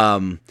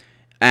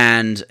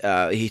 And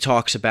he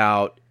talks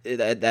about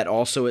that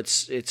also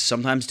it's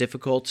sometimes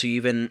difficult to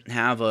even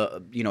have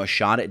a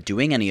shot at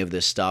doing any of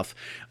this stuff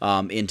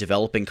in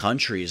developing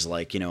countries,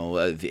 like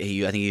I think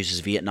he uses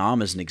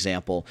Vietnam as an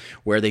example,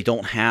 where they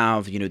don't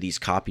have these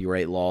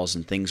copyright laws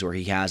and things where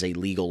he has a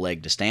legal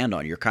leg to stand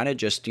on. You're kind of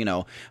just what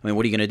are you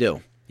going to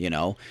do?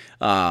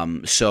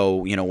 So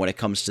when it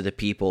comes to the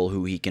people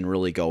who he can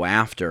really go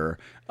after,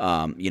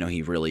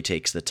 he really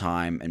takes the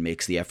time and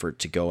makes the effort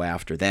to go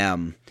after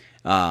them.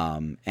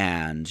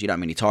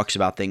 He talks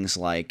about things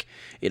like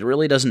it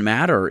really doesn't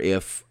matter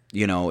if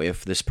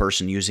this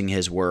person using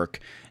his work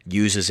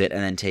uses it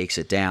and then takes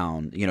it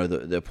down.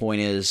 The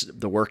point is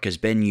the work has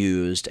been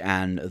used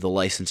and the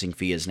licensing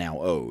fee is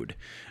now owed.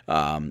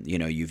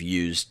 You've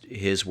used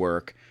his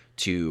work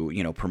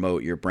to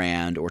promote your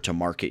brand or to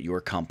market your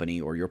company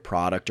or your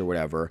product or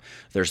whatever.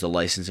 There's the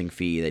licensing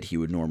fee that he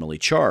would normally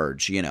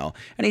charge, and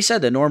he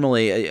said that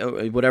normally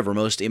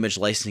most image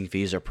licensing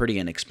fees are pretty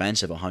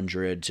inexpensive.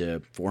 $100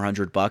 to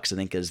 $400 I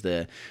think is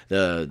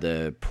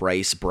the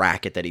price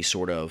bracket that he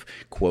sort of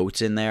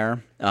quotes in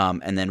there.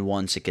 And then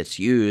once it gets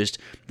used,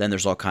 then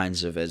there's all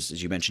kinds of,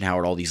 as you mentioned,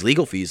 Howard, all these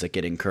legal fees that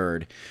get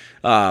incurred.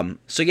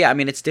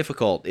 It's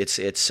difficult. It's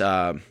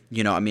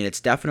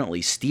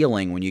definitely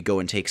stealing when you go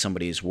and take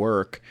somebody's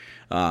work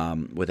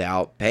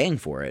without paying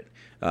for it.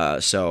 I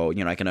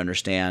can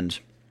understand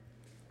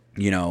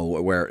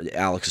where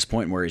Alex's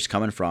point and where he's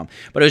coming from.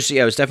 But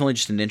it was definitely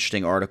just an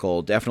interesting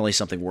article, definitely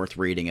something worth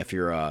reading if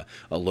you're a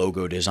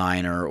logo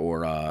designer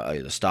or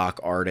a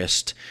stock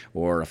artist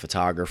or a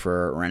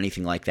photographer or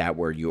anything like that,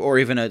 or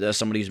even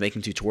somebody who's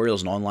making tutorials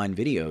and online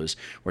videos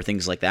where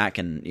things like that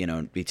can,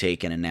 be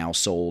taken and now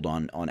sold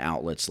on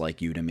outlets like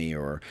Udemy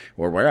or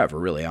wherever,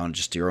 really, on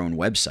just your own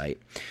website.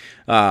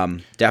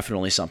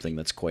 Definitely something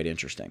that's quite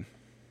interesting.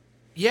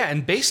 Yeah,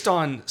 and based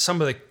on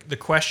some of the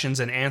questions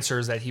and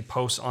answers that he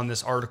posts on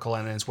this article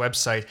and on his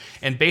website,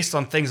 and based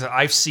on things that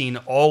I've seen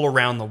all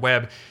around the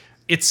web,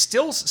 it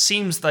still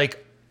seems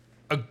like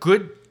a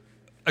good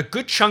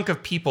chunk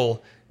of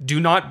people do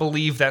not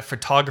believe that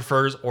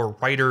photographers or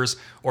writers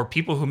or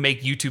people who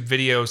make YouTube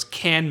videos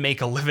can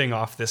make a living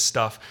off this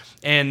stuff.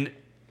 And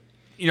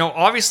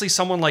obviously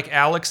someone like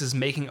Alex is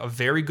making a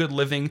very good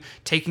living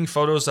taking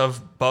photos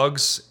of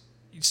bugs.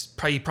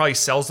 He probably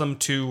sells them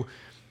to,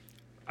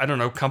 I don't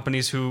know,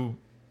 companies who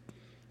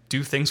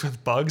do things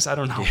with bugs. I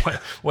don't know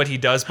what he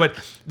does. But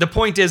the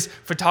point is,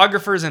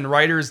 photographers and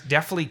writers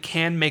definitely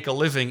can make a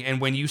living.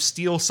 And when you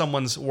steal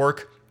someone's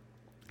work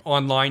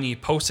online, you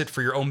post it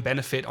for your own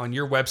benefit on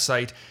your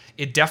website,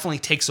 it definitely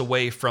takes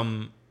away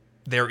from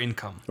their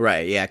income.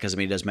 Right, yeah, because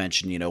he does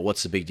mention,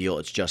 what's the big deal?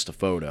 It's just a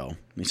photo.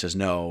 He says,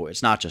 no,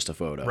 it's not just a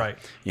photo. Right.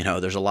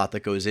 There's a lot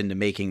that goes into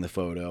making the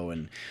photo,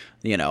 and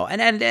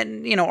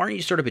aren't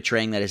you sort of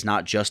betraying that it's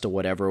not just a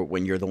whatever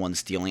when you're the one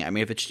stealing it? I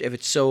mean, if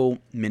it's so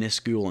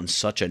minuscule and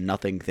such a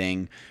nothing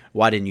thing,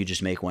 why didn't you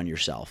just make one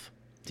yourself?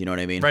 Do you know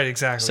what I mean? Right,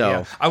 exactly. So,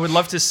 yeah. I would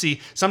love to see,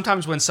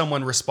 sometimes when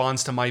someone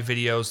responds to my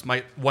videos,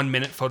 my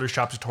 1-minute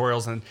Photoshop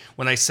tutorials, and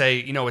when I say,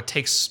 it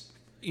takes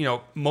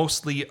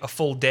mostly a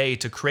full day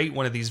to create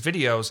one of these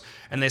videos,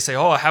 and they say,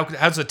 oh, how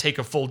does it take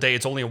a full day?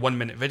 It's only a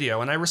 1-minute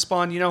video. And I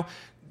respond,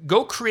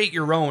 go create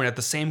your own at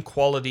the same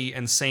quality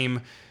and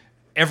same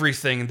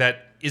everything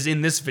that is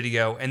in this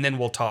video, and then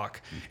we'll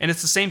talk. And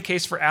it's the same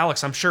case for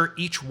Alex. I'm sure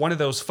each one of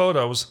those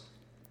photos,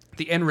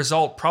 the end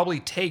result probably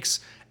takes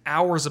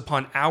hours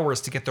upon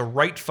hours to get the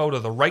right photo,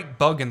 the right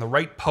bug in the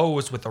right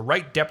pose with the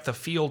right depth of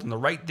field and the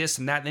right this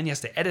and that. And then he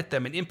has to edit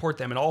them and import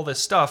them and all this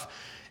stuff.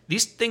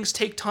 These things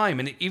take time,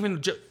 and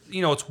even,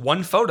 it's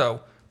one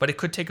photo, but it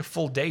could take a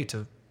full day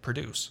to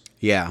produce.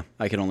 Yeah,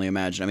 I can only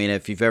imagine. I mean,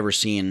 if you've ever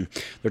seen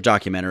their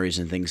documentaries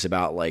and things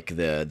about like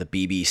the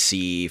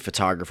BBC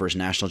photographers,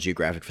 National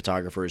Geographic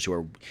photographers who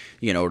are,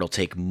 it'll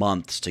take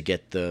months to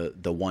get the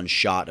one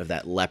shot of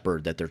that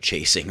leopard that they're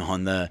chasing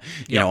on the,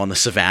 on the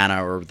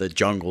savannah or the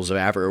jungles of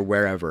Africa or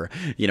wherever,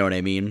 you know what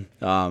I mean?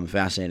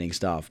 Fascinating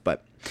stuff.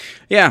 But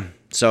yeah,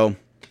 so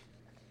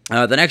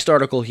the next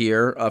article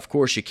here, of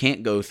course, you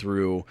can't go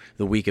through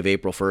the week of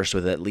April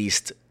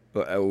 1st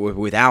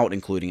without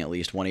including at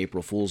least one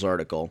April Fool's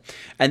article.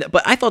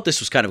 But I thought this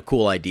was kind of a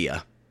cool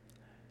idea.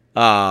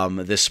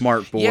 The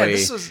Smart Boy,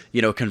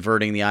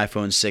 converting the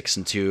iPhone 6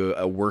 into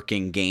a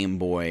working Game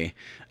Boy.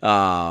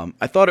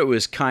 I thought it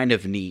was kind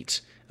of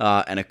neat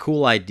and a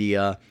cool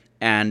idea.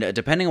 And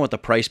depending on what the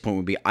price point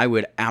would be, I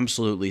would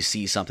absolutely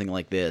see something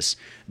like this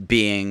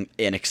being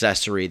an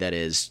accessory that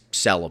is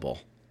sellable.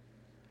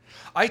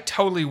 I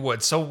totally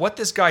would. So what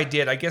this guy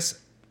did, I guess,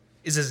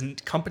 is his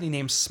company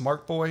named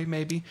Smart Boy,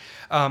 maybe.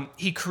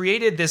 He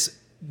created this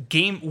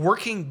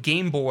working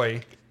Game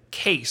Boy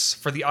case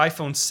for the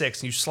iPhone 6.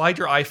 And you slide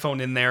your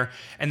iPhone in there,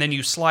 and then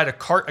you slide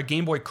a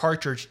Game Boy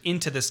cartridge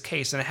into this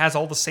case, and it has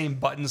all the same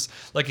buttons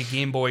like a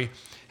Game Boy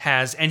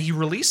has. And he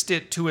released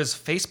it to his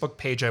Facebook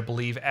page, I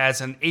believe,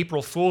 as an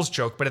April Fool's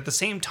joke. But at the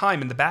same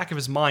time, in the back of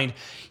his mind,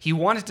 he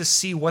wanted to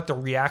see what the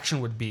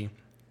reaction would be.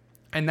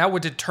 And that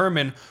would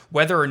determine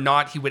whether or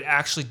not he would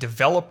actually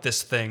develop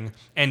this thing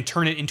and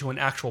turn it into an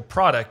actual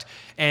product.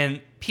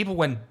 And people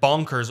went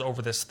bonkers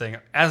over this thing.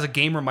 As a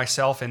gamer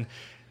myself and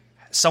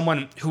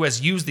someone who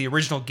has used the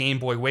original Game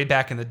Boy way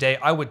back in the day,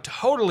 I would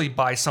totally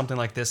buy something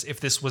like this if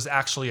this was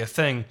actually a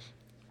thing.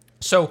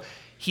 So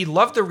he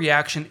loved the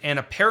reaction, and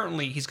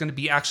apparently he's going to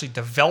be actually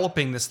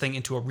developing this thing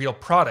into a real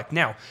product.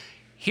 Now,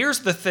 here's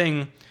the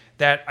thing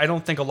that I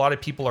don't think a lot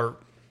of people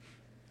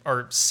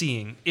are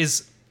seeing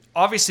is,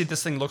 obviously,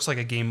 this thing looks like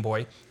a Game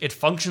Boy. It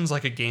functions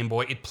like a Game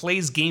Boy. It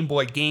plays Game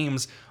Boy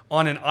games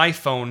on an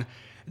iPhone.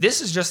 This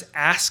is just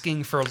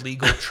asking for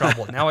legal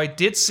trouble. Now, I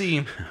did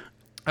see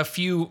a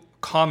few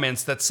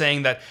comments that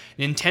saying that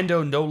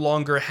Nintendo no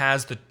longer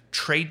has the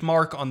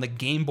trademark on the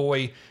Game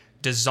Boy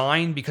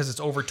design because it's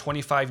over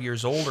 25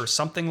 years old or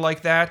something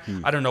like that.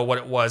 I don't know what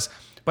it was.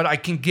 But I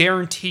can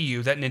guarantee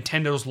you that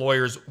Nintendo's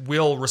lawyers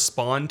will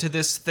respond to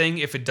this thing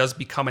if it does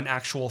become an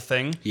actual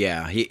thing.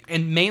 Yeah.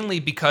 And mainly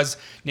because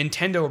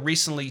Nintendo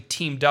recently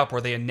teamed up, or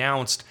they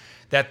announced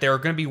that they're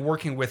going to be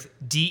working with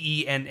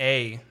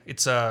DENA.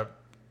 It's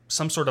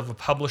some sort of a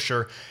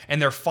publisher.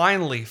 And they're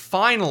finally,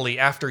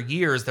 after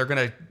years, they're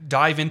going to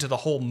dive into the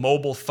whole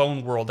mobile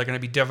phone world. They're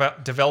going to be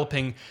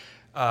developing,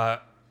 I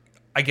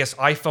guess,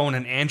 iPhone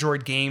and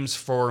Android games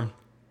for,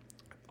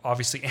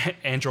 obviously,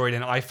 Android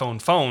and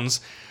iPhone phones.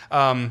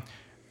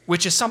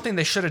 Which is something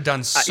they should have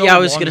done so long ago. Yeah, I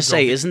was going to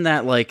say, isn't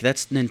that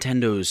that's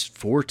Nintendo's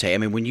forte? I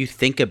mean, when you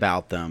think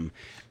about them,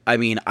 I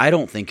mean, I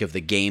don't think of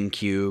the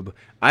GameCube.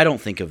 I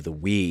don't think of the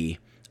Wii.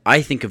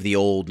 I think of the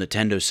old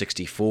Nintendo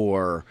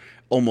 64,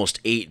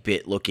 almost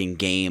 8-bit looking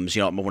games.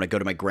 You know, when I go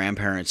to my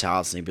grandparents'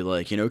 house and they'd be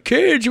like,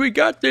 kids, we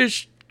got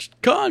this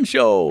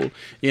console,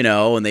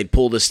 and they'd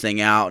pull this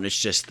thing out and it's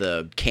just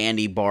the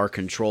candy bar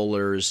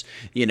controllers,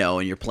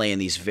 and you're playing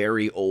these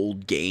very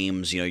old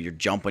games. You're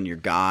jumping your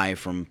guy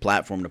from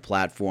platform to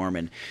platform,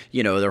 and,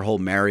 their whole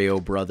Mario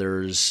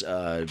Brothers,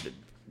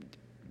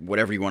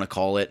 whatever you want to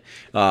call it.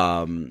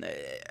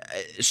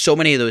 So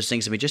many of those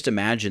things. I mean, just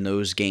imagine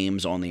those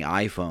games on the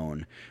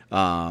iPhone,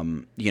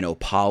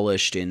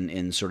 polished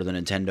in sort of the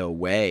Nintendo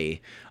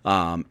way.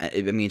 I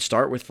mean,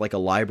 start with like a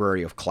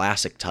library of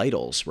classic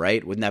titles,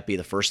 right? Wouldn't that be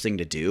the first thing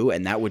to do?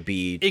 And that would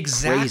be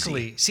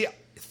exactly crazy. See,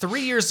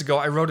 3 years ago,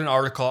 I wrote an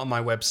article on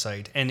my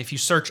website, and if you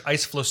search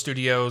Iceflow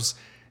Studios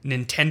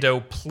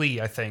Nintendo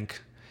Plea, I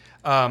think,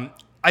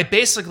 I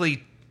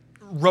basically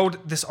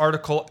wrote this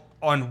article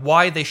on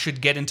why they should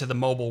get into the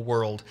mobile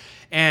world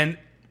and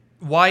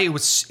why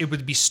it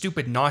would be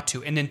stupid not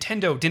to. And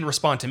Nintendo didn't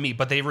respond to me,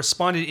 but they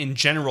responded in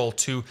general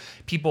to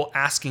people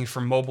asking for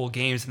mobile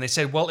games. And they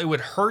said, well, it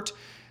would hurt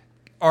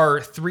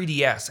our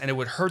 3DS, and it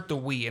would hurt the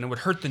Wii, and it would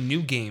hurt the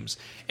new games.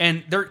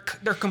 And they're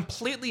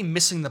completely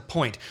missing the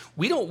point.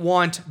 We don't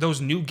want those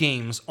new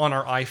games on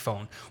our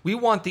iPhone. We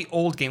want the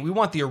old game. We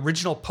want the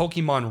original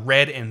Pokemon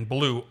Red and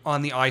Blue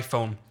on the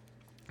iPhone.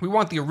 We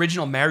want the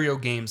original Mario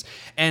games.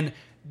 And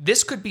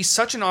this could be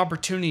such an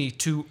opportunity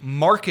to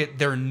market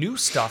their new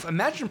stuff.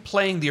 Imagine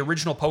playing the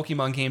original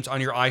Pokemon games on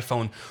your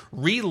iPhone,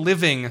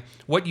 reliving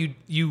what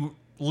you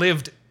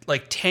lived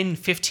like 10,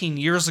 15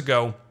 years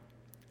ago.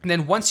 And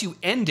then once you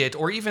end it,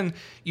 or even,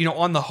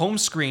 on the home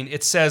screen,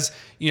 it says,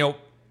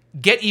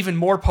 get even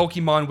more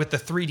Pokemon with the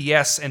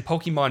 3DS and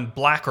Pokemon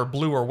Black or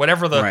Blue or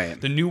whatever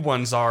the new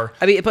ones are.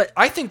 I mean, but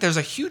I think there's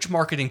a huge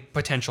marketing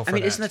potential for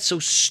that. Isn't that so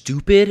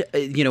stupid?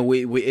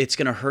 It's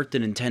going to hurt the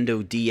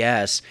Nintendo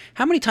DS.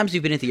 How many times have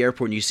you been at the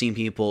airport and you've seen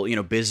people,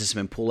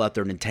 businessmen pull out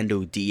their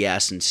Nintendo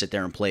DS and sit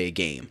there and play a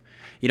game?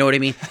 You know what I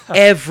mean?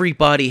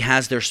 Everybody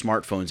has their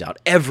smartphones out.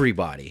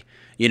 Everybody.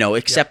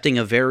 Excepting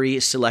a very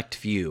select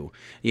few.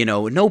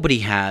 Nobody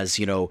has,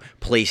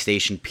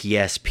 PlayStation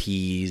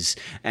PSPs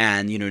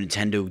and,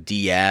 Nintendo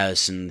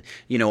DS and,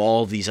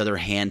 all of these other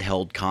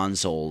handheld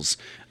consoles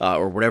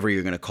or whatever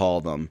you're going to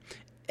call them.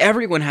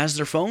 Everyone has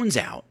their phones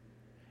out.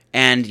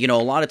 And, a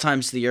lot of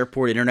times the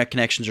airport internet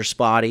connections are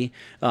spotty.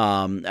 Or,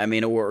 on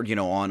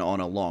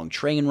a long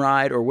train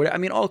ride or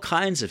what, all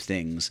kinds of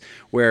things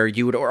where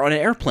or on an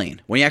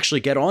airplane, when you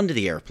actually get onto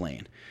the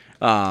airplane.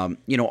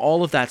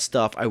 All of that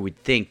stuff I would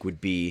think would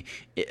be,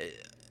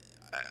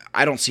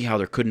 I don't see how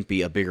there couldn't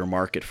be a bigger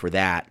market for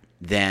that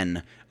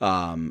than,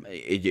 trying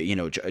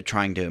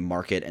to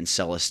market and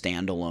sell a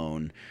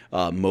standalone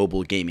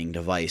mobile gaming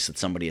device that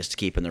somebody has to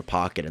keep in their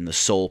pocket. And the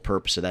sole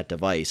purpose of that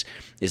device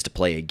is to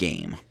play a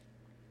game.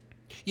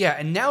 Yeah,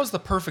 and now's the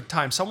perfect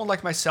time. Someone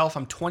like myself,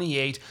 I'm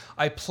 28.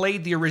 I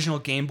played the original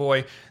Game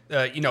Boy,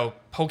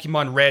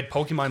 Pokemon Red,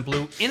 Pokemon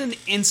Blue in an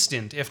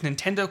instant. If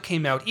Nintendo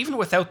came out, even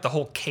without the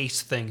whole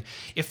case thing,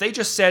 if they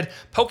just said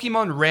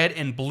Pokemon Red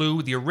and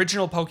Blue, the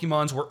original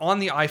Pokemons, were on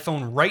the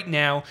iPhone right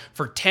now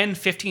for $10,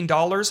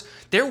 $15,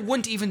 there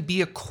wouldn't even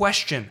be a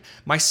question.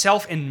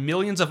 Myself and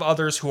millions of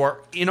others who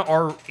are in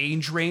our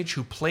age range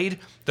who played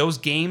those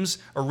games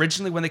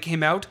originally when they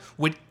came out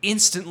would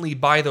instantly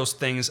buy those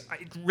things.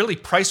 Really,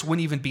 price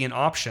wouldn't even be an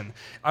option.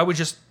 I would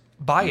just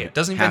buy it.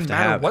 Doesn't even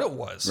matter what it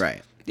was.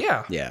 Right.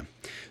 Yeah. Yeah.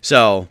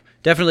 So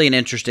definitely an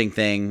interesting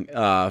thing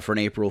for an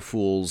April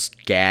Fool's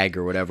gag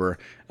or whatever.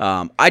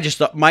 I just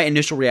thought my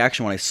initial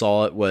reaction when I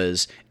saw it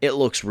was it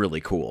looks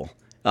really cool.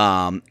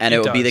 And it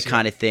would be the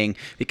kind of thing,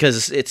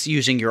 because it's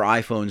using your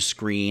iPhone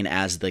screen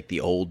as like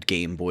the old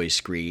Game Boy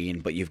screen,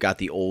 but you've got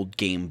the old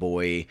Game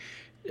Boy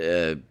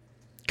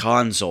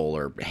console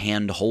or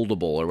hand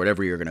holdable or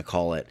whatever you're going to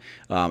call it.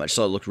 I just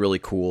thought it looked really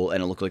cool,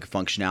 and it looked like the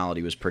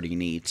functionality was pretty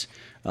neat,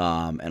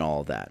 and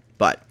all of that.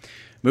 But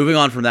moving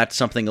on from that to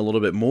something a little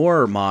bit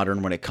more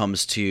modern when it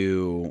comes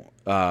to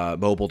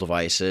mobile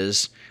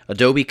devices,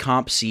 Adobe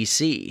Comp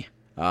CC,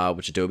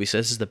 which Adobe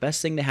says is the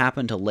best thing to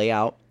happen to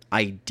layout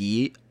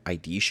idea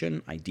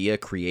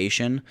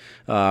creation,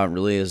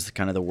 really is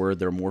kind of the word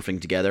they're morphing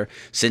together,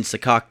 since the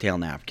cocktail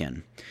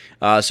napkin.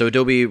 So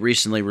Adobe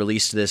recently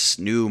released this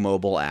new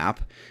mobile app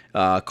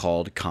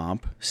called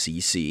Comp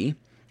CC,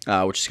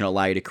 which is going to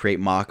allow you to create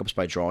mockups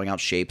by drawing out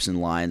shapes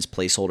and lines,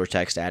 placeholder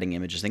text, adding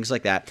images, things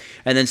like that,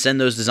 and then send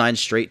those designs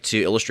straight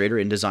to Illustrator,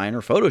 InDesign,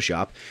 or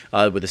Photoshop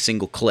with a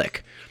single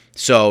click.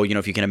 So,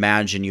 if you can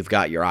imagine you've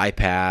got your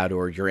iPad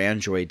or your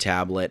Android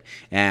tablet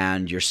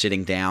and you're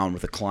sitting down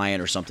with a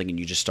client or something and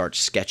you just start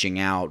sketching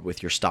out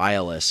with your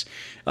stylus,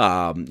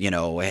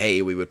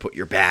 hey, we would put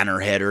your banner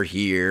header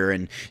here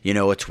and,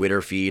 a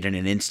Twitter feed and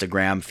an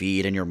Instagram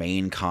feed and your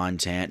main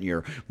content and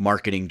your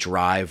marketing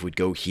drive would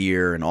go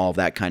here and all of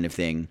that kind of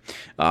thing.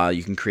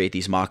 You can create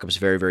these mockups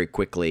very, very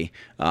quickly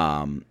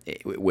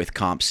with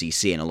Comp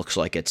CC, and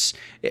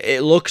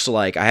it looks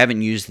like I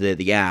haven't used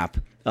the app,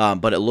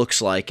 but it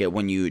looks like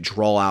when you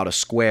draw out a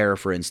square,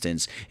 for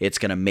instance, it's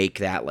going to make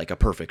that like a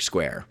perfect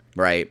square,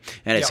 right?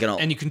 And it's going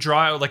to... And you can draw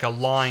out like a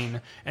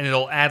line, and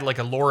it'll add like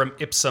a lorem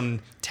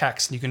ipsum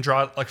text. And you can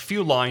draw like a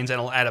few lines, and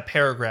it'll add a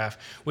paragraph,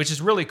 which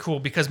is really cool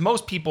because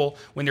most people,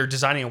 when they're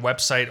designing a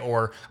website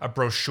or a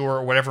brochure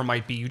or whatever it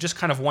might be, you just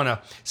kind of want to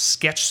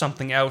sketch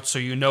something out so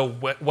you know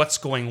what's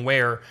going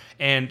where.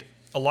 And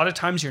a lot of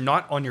times you're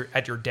not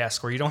at your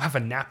desk, or you don't have a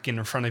napkin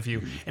in front of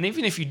you. And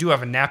even if you do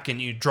have a napkin,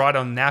 you draw it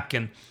on the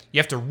napkin, you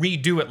have to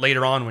redo it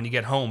later on when you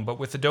get home. But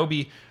with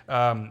Adobe,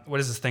 what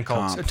is this thing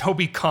called?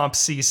 Adobe Comp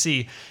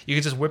CC, you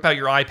can just whip out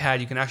your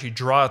iPad. You can actually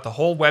draw out the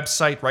whole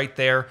website right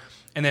there.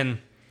 And then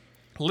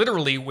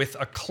literally with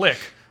a click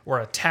or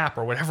a tap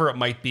or whatever it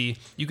might be,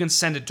 you can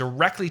send it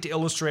directly to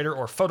Illustrator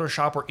or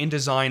Photoshop or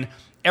InDesign.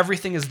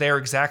 Everything is there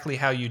exactly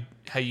how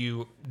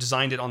you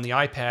designed it on the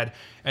iPad.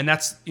 And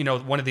that's,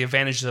 one of the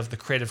advantages of the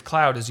Creative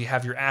Cloud is you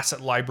have your asset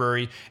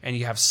library and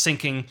you have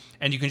syncing,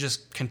 and you can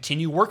just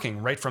continue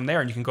working right from there,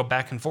 and you can go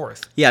back and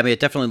forth. Yeah, I mean, it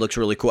definitely looks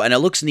really cool. And it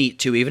looks neat,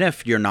 too, even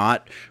if you're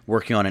not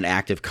working on an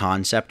active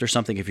concept or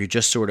something, if you're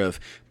just sort of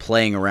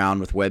playing around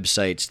with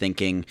websites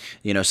thinking,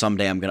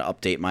 someday I'm going to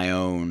update my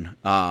own,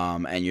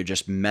 and you're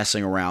just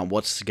messing around,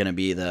 what's going to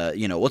be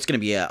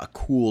a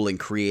cool and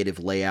creative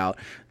layout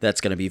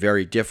that's going to be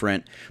very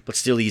different, but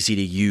still easy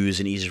to use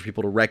and easy for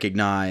people to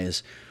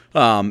recognize,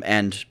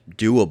 and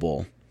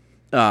doable.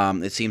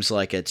 It seems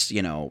like it's,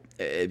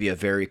 it'd be a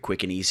very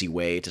quick and easy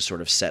way to sort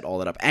of set all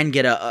that up and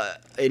get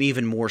an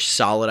even more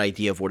solid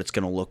idea of what it's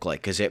going to look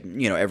like, because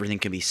everything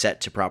can be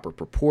set to proper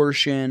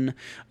proportion.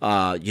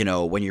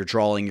 When you're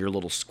drawing your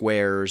little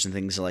squares and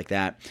things like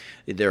that,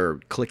 they're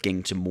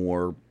clicking to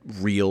more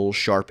real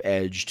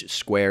sharp-edged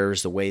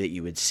squares the way that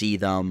you would see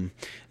them,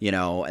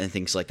 and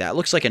things like that. It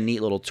looks like a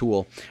neat little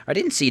tool.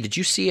 Did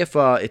you see if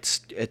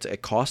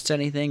it costs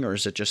anything, or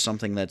is it just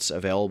something that's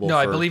available? No,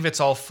 I believe it's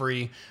all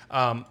free.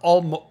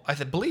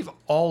 I believe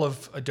all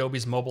of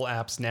Adobe's mobile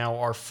apps now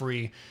are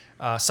free.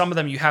 Some of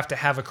them you have to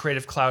have a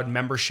Creative Cloud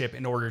membership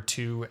in order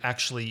to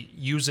actually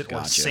use it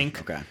or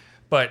sync. Okay.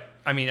 But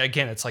I mean,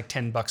 again, it's like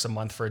 $10 a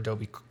month for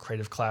Adobe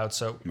Creative Cloud.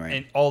 So, right.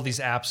 And all these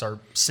apps are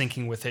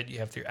syncing with it. You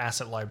have your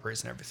asset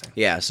libraries and everything.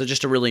 Yeah, so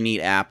just a really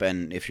neat app.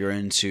 And if you're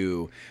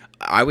into,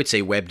 I would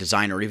say, web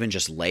design or even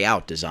just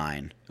layout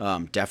design,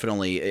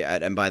 definitely.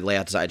 And by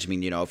layout design, I just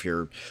mean, if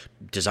you're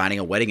designing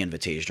a wedding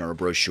invitation or a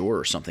brochure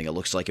or something, it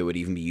looks like it would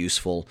even be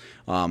useful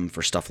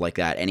for stuff like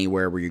that.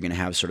 Anywhere where you're going to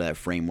have sort of that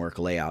framework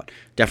layout.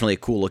 Definitely a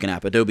cool looking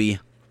app. Adobe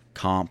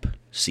Comp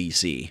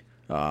CC.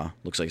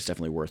 Looks like it's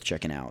definitely worth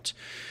checking out.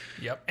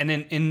 Yep. And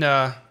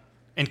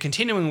in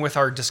continuing with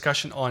our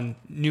discussion on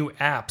new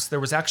apps, there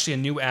was actually a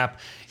new app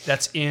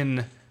that's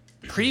in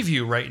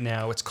preview right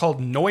now. It's called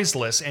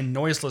Noiseless and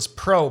Noiseless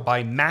Pro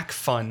by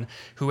MacFun,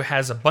 who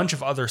has a bunch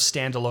of other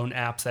standalone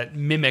apps that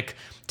mimic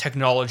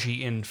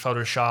technology in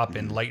Photoshop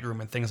and Lightroom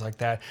and things like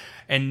that.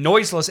 And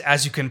Noiseless,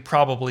 as you can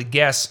probably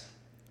guess,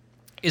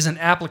 is an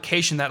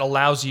application that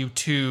allows you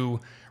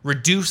to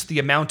reduce the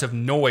amount of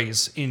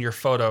noise in your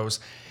photos.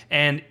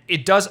 And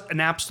it does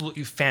an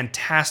absolutely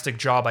fantastic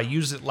job. I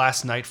used it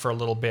last night for a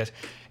little bit.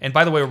 And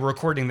by the way, we're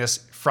recording this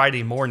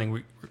Friday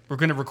morning. We're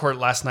going to record it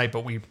last night,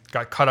 but we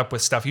got caught up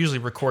with stuff. Usually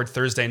record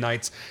Thursday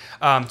nights.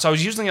 So I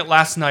was using it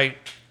last night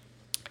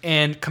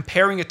and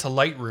comparing it to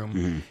Lightroom.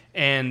 Mm-hmm.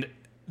 And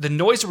the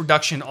noise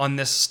reduction on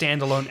this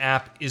standalone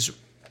app is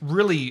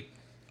really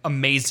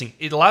amazing.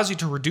 It allows you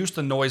to reduce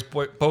the noise,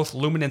 both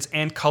luminance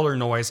and color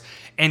noise,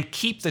 and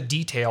keep the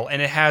detail. And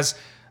it has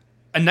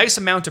a nice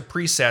amount of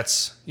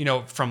presets,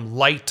 from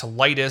light to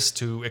lightest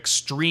to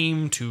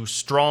extreme to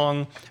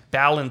strong,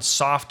 balanced,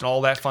 soft, and all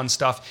that fun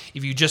stuff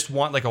if you just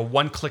want like a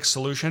one-click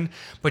solution.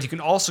 But you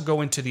can also go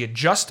into the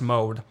adjust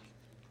mode,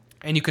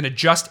 and you can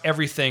adjust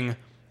everything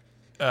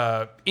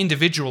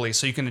individually.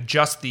 So you can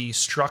adjust the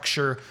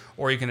structure,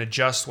 or you can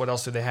adjust, what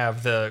else do they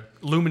have? The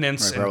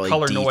luminance and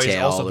color noise,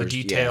 also the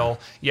detail.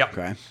 Yeah. Yep.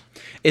 Okay.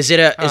 Is it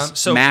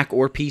Mac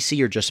or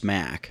PC or just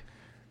Mac?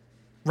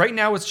 Right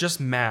now, it's just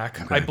Mac.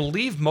 Okay. I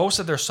believe most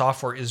of their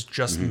software is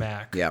just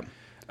Mac. Yeah.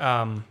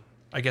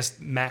 I guess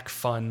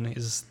MacFun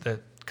is the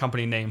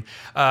company name.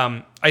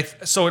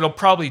 So it'll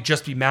probably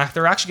just be Mac.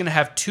 They're actually going to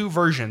have two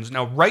versions.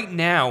 Now, right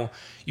now,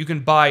 you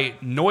can buy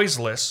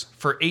Noiseless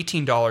for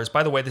 $18.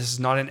 By the way, this is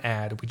not an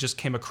ad. We just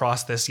came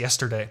across this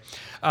yesterday.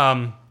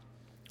 Or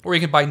you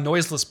can buy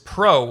Noiseless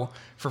Pro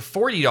for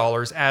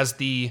 $40 as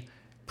the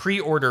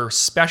pre-order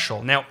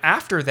special. Now,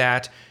 after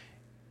that,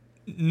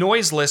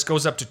 Noiseless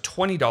goes up to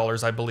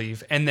 $20, I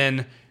believe, and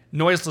then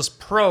Noiseless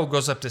Pro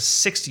goes up to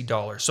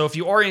 $60. So if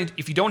you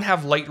don't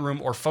have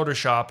Lightroom or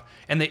Photoshop,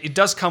 and it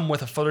does come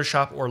with a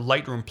Photoshop or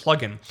Lightroom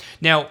plugin.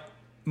 Now,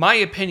 my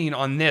opinion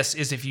on this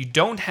is if you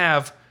don't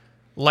have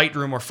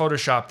Lightroom or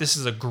Photoshop, this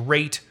is a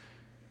great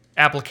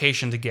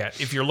application to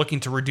get if you're looking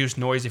to reduce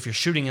noise, if you're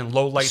shooting in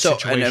low light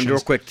situations. And real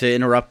quick to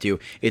interrupt you,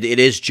 it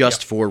is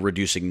just for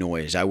reducing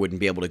noise. I wouldn't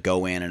be able to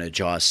go in and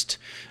adjust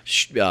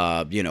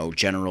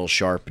general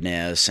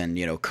sharpness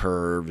and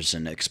curves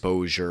and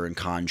exposure and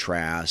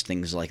contrast,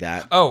 things like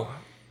that. Oh,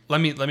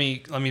 let me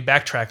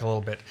backtrack a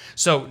little bit.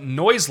 So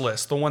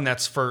Noiseless, the one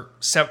that's for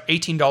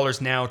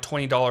 $18 now,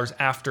 $20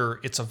 after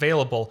it's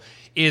available,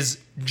 is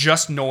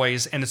just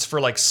noise, and it's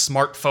for like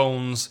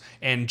smartphones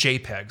and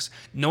JPEGs.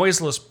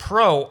 Noiseless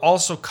Pro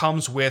also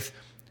comes with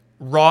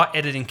raw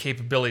editing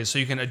capabilities, so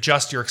you can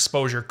adjust your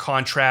exposure,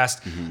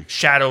 contrast,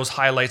 shadows,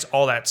 highlights,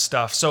 all that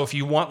stuff. So if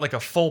you want like a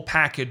full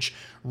package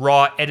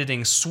raw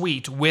editing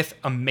suite with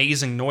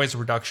amazing noise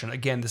reduction,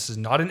 again, this is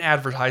not an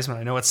advertisement.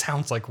 I know it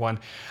sounds like one.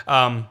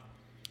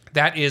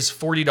 That is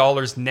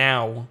 $40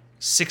 now,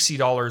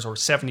 $60 or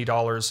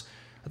 $70.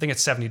 I think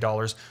it's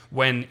 $70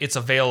 when it's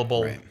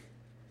available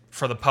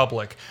for the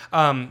public.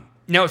 Now,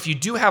 if you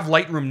do have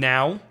Lightroom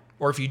now,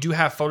 or if you do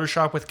have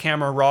Photoshop with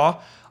Camera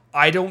Raw,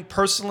 I don't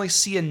personally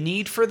see a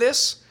need for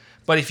this.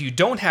 But if you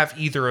don't have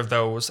either of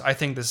those, I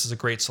think this is a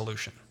great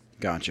solution.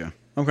 Gotcha.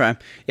 Okay.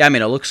 Yeah, I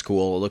mean, it looks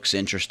cool. It looks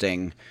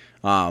interesting.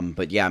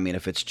 But yeah, I mean,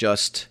 if it's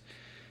just,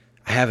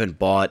 I haven't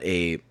bought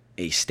a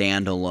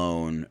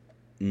standalone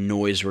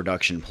noise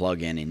reduction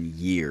plugin in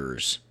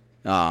years.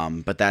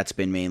 But that's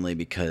been mainly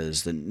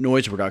because the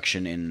noise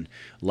reduction in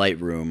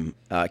Lightroom,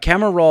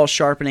 Camera Raw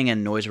sharpening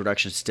and noise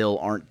reduction still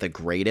aren't the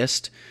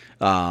greatest.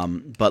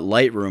 But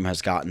Lightroom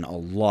has gotten a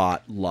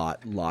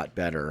lot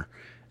better.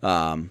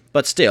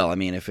 But still, I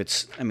mean,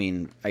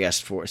 I guess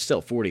for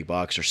still $40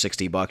 or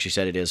 $60, you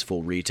said it is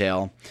full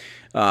retail.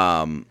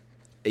 That's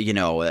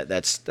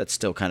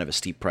still kind of a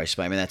steep price.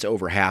 But I mean, that's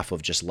over half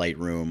of just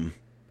Lightroom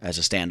as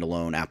a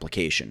standalone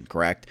application,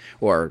 correct?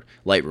 Or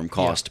Lightroom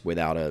cost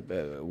without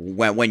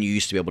when you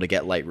used to be able to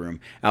get Lightroom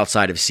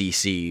outside of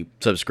CC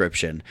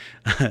subscription.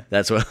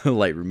 That's what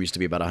Lightroom used to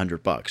be, about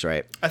 $100,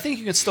 right? I think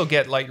you can still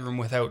get Lightroom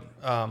without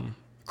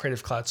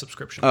Creative Cloud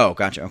subscription. Oh,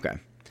 gotcha. Okay.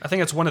 I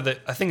think it's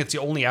the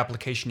only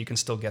application you can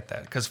still get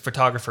that, because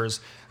photographers,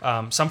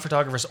 some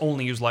photographers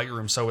only use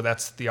Lightroom, so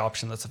that's the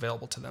option that's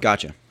available to them.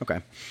 Gotcha. Okay.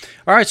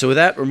 All right. So with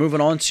that, we're moving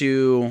on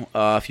to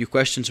a few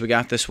questions we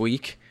got this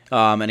week.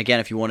 And again,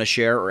 if you want to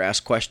share or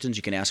ask questions,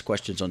 you can ask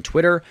questions on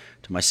Twitter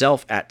to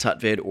myself at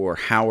Tutvid or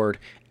Howard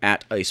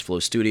at Iceflow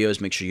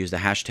Studios. Make sure you use the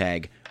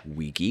hashtag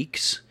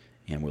WeGeeks,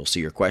 and we'll see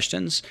your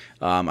questions.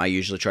 I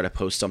usually try to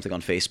post something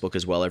on Facebook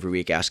as well every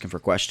week asking for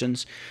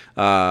questions.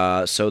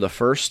 So the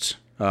first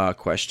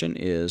question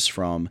is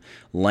from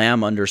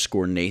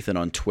Lamb_Nathan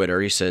on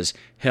Twitter. He says,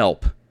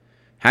 "Help.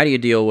 How do you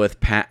deal with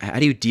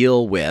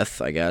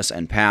I guess,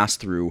 and pass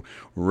through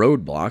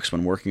roadblocks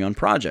when working on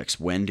projects?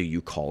 When do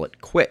you call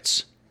it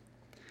quits?"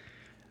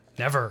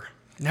 Never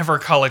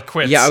call it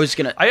quits. Yeah,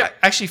 I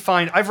actually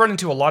find I've run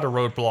into a lot of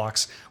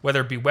roadblocks,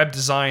 whether it be web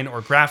design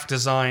or graphic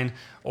design,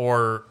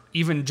 or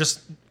even just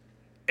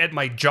at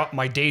my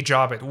day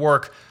job at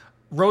work.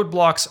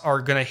 Roadblocks are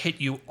going to hit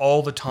you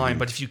all the time,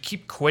 but if you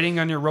keep quitting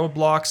on your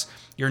roadblocks,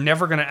 you're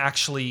never going to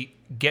actually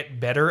get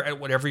better at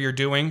whatever you're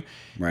doing.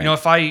 Right. You know,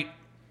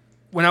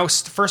 when I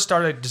first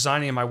started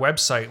designing my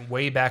website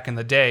way back in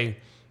the day,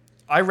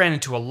 I ran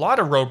into a lot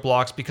of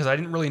roadblocks because I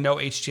didn't really know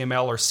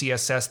HTML or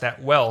CSS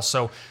that well.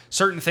 So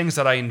certain things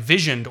that I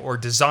envisioned or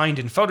designed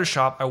in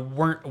Photoshop, I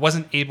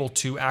wasn't able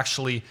to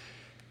actually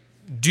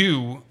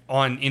do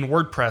in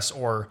WordPress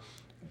or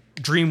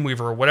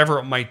Dreamweaver or whatever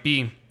it might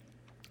be.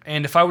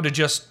 And if I would have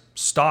just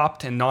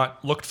stopped and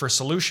not looked for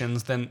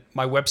solutions, then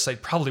my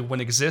website probably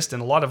wouldn't exist,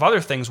 and a lot of other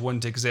things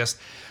wouldn't exist.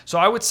 So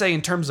I would say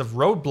in terms of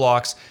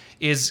roadblocks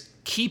is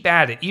keep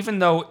at it,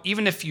 even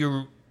if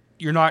you're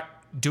not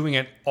doing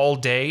it all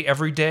day,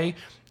 every day,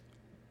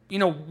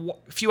 a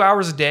few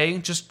hours a day,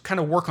 just kind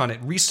of work on it.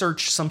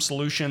 Research some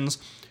solutions,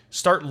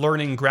 start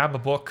learning, grab a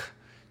book,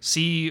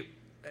 see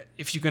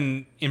if you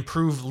can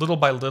improve little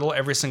by little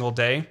every single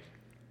day,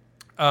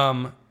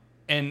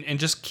 and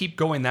just keep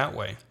going that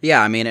way.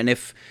 Yeah, I mean, and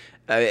if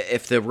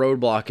the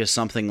roadblock is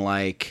something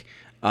like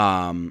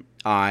I'm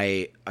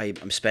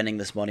spending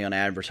this money on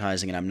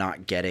advertising and I'm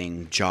not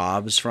getting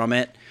jobs from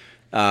it.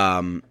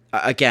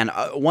 Again,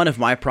 one of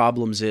my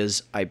problems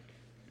is I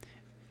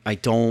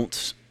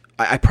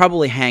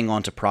probably hang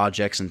on to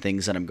projects and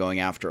things that I'm going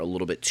after a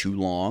little bit too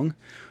long.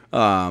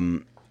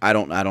 I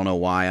don't know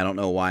why. I don't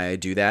know why I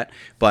do that,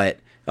 but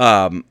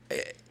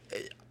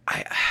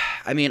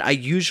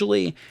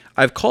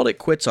I've called it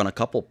quits on a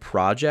couple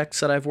projects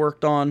that I've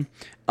worked on,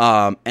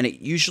 and it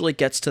usually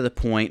gets to the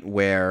point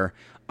where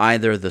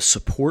either the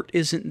support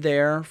isn't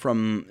there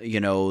from,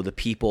 the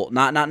people,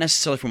 not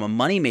necessarily from a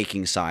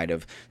money-making side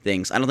of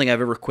things. I don't think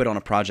I've ever quit on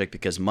a project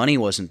because money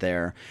wasn't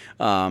there.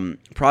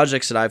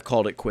 Projects that I've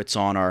called it quits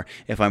on are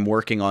if I'm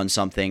working on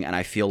something and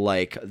I feel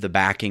like the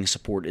backing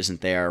support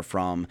isn't there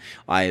from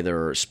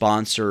either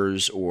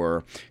sponsors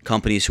or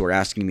companies who are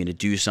asking me to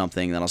do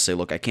something, then I'll say,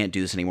 look, I can't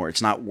do this anymore.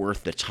 It's not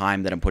worth the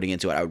time that I'm putting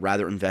into it. I would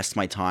rather invest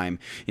my time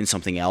in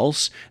something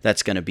else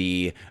that's going to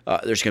be,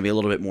 there's going to be a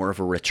little bit more of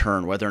a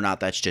return, whether or not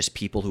that's just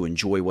people who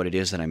enjoy what it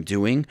is that I'm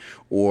doing,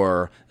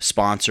 or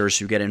sponsors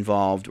who get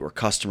involved, or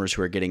customers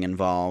who are getting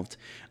involved.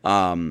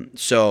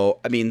 So,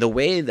 I mean, the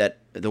way that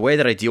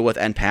I deal with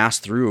and pass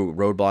through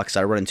roadblocks that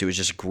I run into is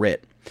just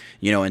grit,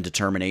 and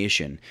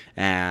determination.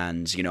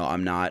 And,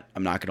 I'm not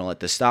going to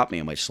let this stop me.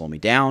 It might slow me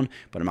down,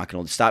 but I'm not going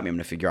to let it stop me. I'm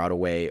going to figure out a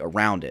way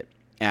around it.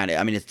 And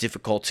I mean, it's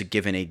difficult to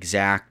give an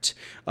exact,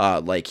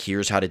 like,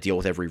 here's how to deal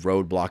with every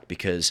roadblock,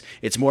 because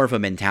it's more of a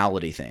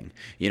mentality thing.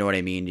 You know what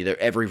I mean?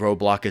 Every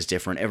roadblock is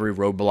different. Every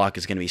roadblock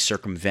is going to be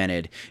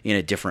circumvented in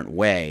a different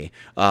way.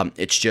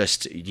 It's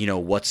just,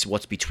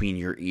 what's between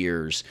your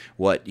ears.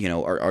 What,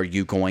 are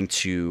you going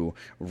to,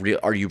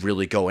 are you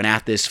really going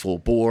at this full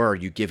bore? Are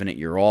you giving it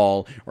your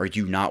all? Are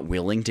you not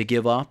willing to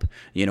give up?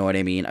 You know what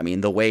I mean? I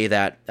mean, the way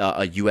that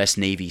a U.S.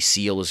 Navy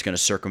SEAL is going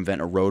to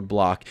circumvent a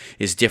roadblock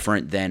is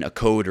different than a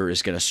coder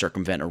is going to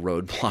circumvent a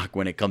roadblock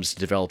when it comes to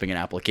developing an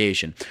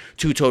application.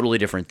 Two totally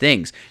different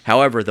things.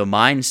 However, the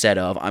mindset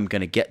of I'm going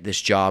to get this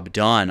job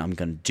done, I'm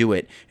going to do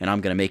it, and I'm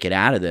going to make it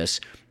out of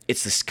this,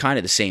 it's this kind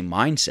of the same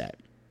mindset.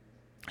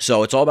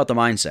 So it's all about the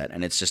mindset,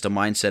 and it's just a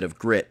mindset of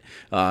grit.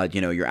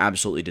 You're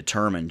absolutely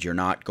determined. You're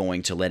not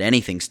going to let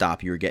anything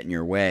stop you or get in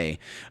your way.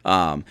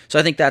 So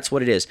I think that's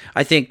what it is.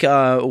 I think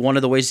one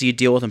of the ways that you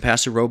deal with and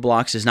pass through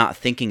roadblocks is not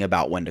thinking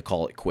about when to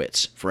call it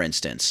quits. For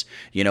instance,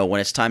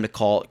 when it's time to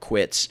call it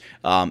quits,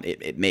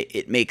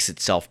 it makes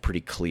itself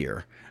pretty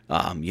clear.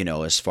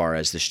 As far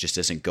as this just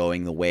isn't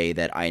going the way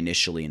that I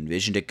initially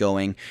envisioned it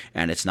going,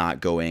 and it's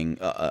not going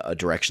a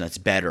direction that's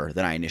better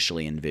than I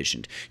initially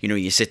envisioned.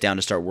 You sit down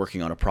to start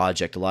working on a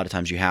project, a lot of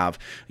times you have,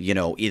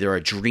 either a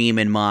dream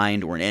in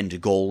mind or an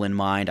end goal in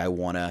mind. I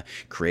want to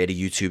create a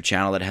YouTube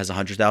channel that has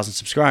 100,000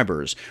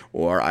 subscribers,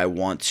 or I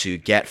want to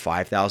get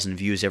 5,000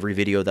 views every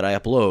video that I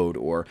upload,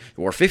 or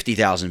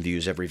 50,000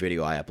 views every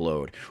video I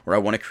upload, or I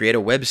want to create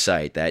a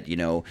website that,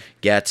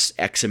 gets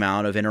X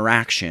amount of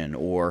interaction,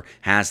 or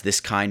has this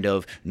kind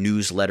of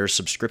newsletter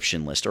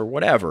subscription list, or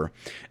whatever.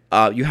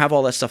 You have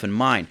all that stuff in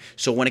mind.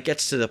 So when it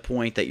gets to the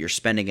point that you're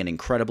spending an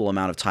incredible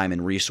amount of time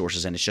and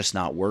resources and it's just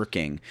not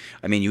working,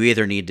 I mean, you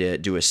either need to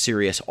do a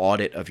serious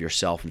audit of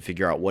yourself and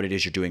figure out what it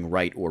is you're doing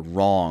right or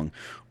wrong,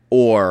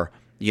 or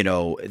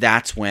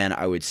that's when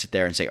I would sit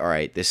there and say, all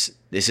right, this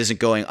isn't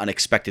going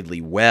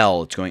unexpectedly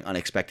well, it's going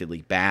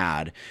unexpectedly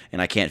bad,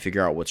 and I can't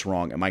figure out what's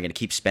wrong. Am I going to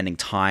keep spending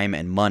time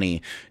and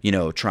money,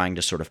 trying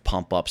to sort of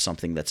pump up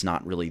something that's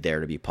not really there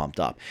to be pumped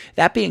up?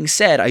 That being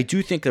said, I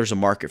do think there's a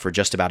market for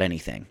just about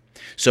anything.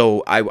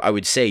 So I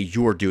would say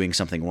you're doing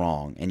something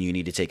wrong, and you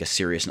need to take a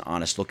serious and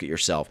honest look at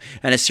yourself,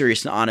 and a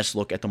serious and honest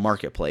look at the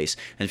marketplace,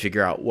 and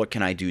figure out what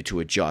can I do to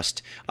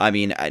adjust. I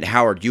mean,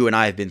 Howard, you and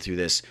I have been through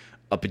this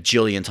a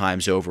bajillion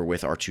times over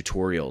with our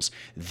tutorials.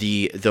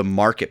 The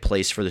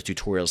marketplace for the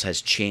tutorials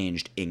has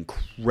changed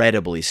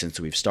incredibly since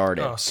we've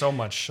started. Oh, so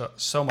much.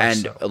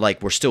 And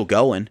like, we're still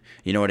going.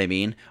 You know what I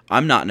mean?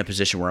 I'm not in a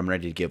position where I'm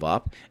ready to give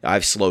up.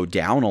 I've slowed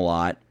down a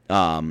lot.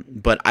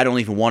 But I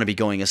don't even want to be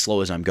going as slow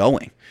as I'm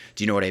going.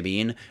 Do you know what I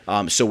mean?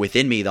 So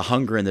within me, the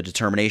hunger and the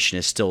determination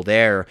is still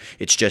there.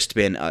 It's just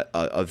been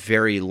a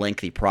very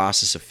lengthy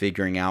process of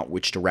figuring out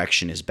which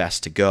direction is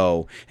best to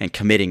go and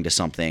committing to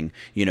something,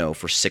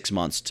 for 6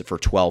 months, for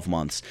 12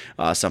 months,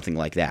 something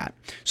like that.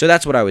 So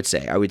that's what I would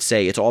say. I would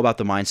say it's all about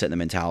the mindset and the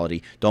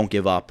mentality. Don't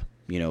give up,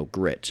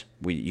 grit.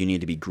 You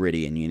need to be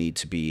gritty, and you need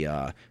to be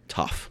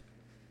tough.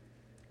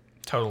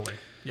 Totally.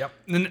 Yep.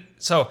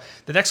 So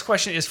the next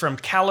question is from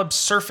Caleb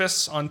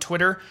Surface on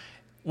Twitter.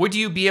 Would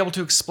you be able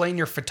to explain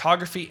your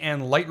photography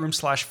and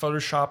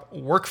Lightroom/Photoshop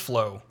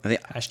workflow?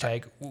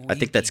 I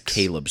think that's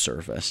Caleb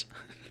Surface.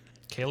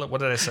 Caleb?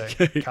 What did I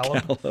say?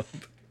 Caleb?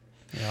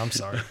 Yeah, I'm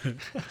sorry.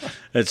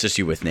 It's just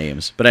you with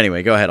names. But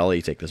anyway, go ahead. I'll let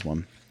you take this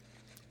one.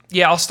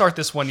 Yeah, I'll start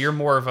this one. You're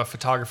more of a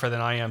photographer than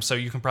I am, so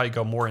you can probably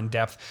go more in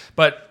depth.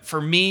 But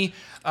for me,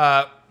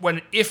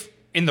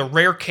 in the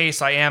rare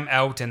case I am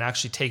out and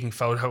actually taking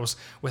photos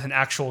with an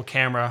actual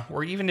camera,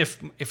 or even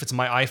if it's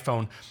my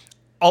iPhone,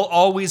 I'll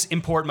always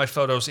import my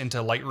photos into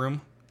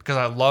Lightroom because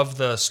I love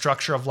the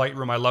structure of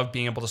Lightroom. I love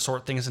being able to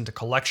sort things into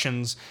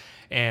collections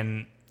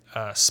and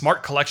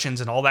smart collections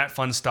and all that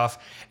fun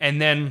stuff.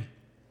 And then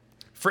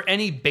for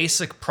any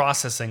basic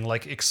processing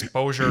like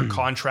exposure,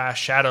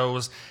 contrast,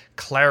 shadows,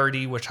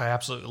 clarity, which I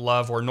absolutely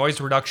love, or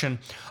noise reduction,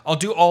 I'll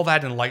do all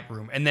that in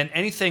Lightroom. And then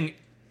anything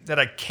that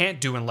I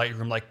can't do in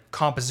Lightroom, like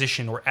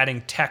composition or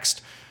adding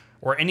text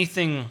or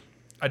anything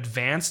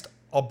advanced,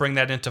 I'll bring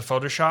that into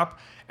Photoshop,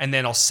 and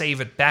then I'll save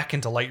it back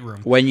into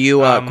Lightroom. When you,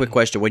 quick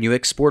question, when you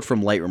export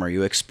from Lightroom, are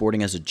you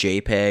exporting as a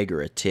JPEG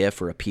or a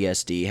TIFF or a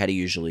PSD? How do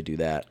you usually do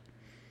that?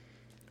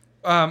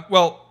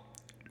 Well,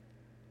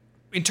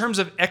 in terms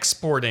of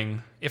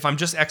exporting, if I'm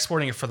just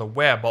exporting it for the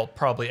web, I'll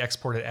probably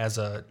export it as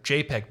a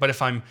JPEG. But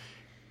if I'm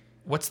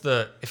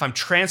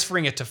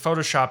transferring it to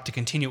Photoshop to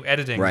continue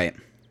editing, right,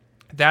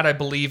 that I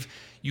believe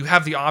you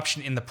have the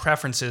option in the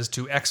preferences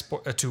to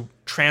export, to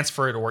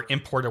transfer it or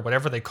import it,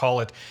 whatever they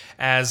call it,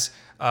 as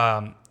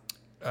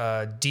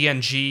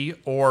DNG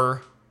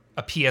or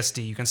a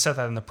PSD. You can set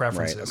that in the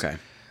preferences. Right,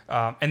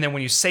 okay. And then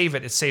when you save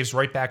it, it saves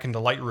right back into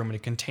Lightroom,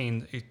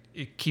 and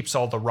it keeps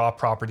all the raw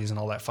properties and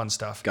all that fun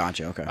stuff.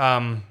 Gotcha. Okay.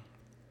 A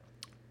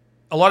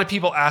lot of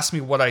people ask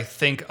me what I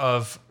think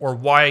of or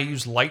why I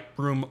use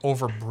Lightroom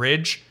over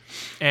Bridge,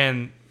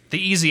 and the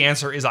easy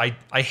answer is I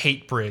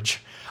hate Bridge.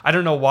 I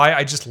don't know why.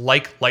 I just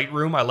like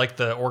Lightroom. I like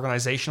the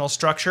organizational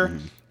structure,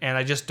 and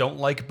I just don't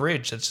like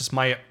Bridge. It's just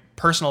my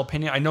personal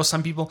opinion. I know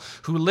some people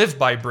who live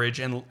by Bridge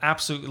and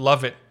absolutely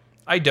love it.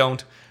 I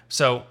don't.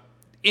 So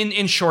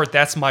in short,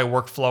 that's my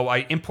workflow.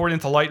 I import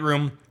into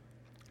Lightroom,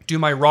 do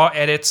my raw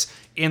edits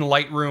in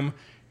Lightroom,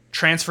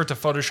 transfer to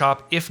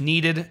Photoshop if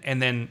needed,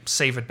 and then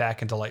save it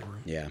back into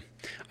Lightroom. Yeah.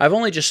 I've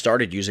only just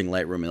started using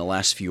Lightroom in the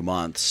last few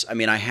months. I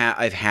mean,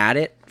 I've had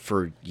it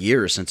for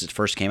years since it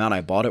first came out.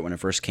 I bought it when it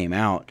first came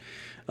out,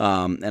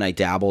 and I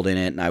dabbled in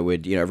it, and I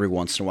would, every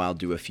once in a while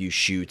do a few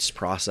shoots,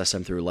 process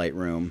them through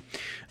Lightroom.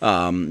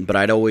 But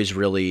I'd always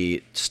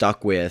really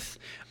stuck with,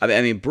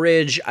 I mean,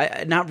 Bridge,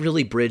 not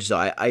really Bridge,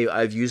 though.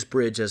 I've used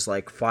Bridge as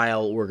like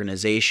file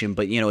organization,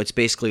 but, it's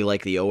basically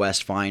like the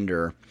OS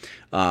Finder,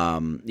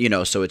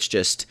 so it's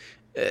just...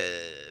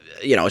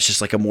 it's just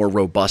like a more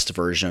robust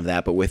version of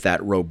that, but with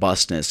that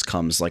robustness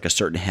comes like a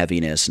certain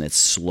heaviness, and it's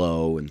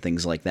slow and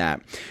things like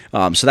that.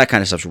 So that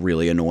kind of stuff's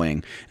really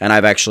annoying. And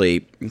I've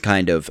actually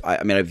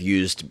I've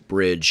used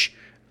Bridge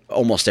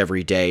almost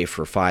every day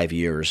for 5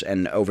 years,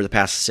 and over the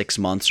past 6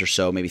 months or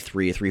so, maybe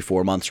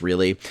 4 months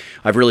really,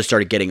 I've really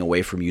started getting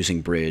away from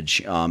using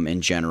Bridge in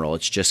general.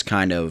 It's just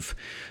kind of...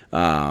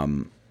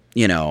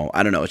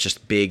 I don't know, it's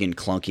just big and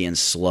clunky and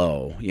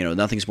slow.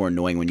 Nothing's more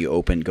annoying when you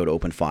go to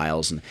open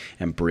files,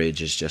 and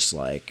Bridge is just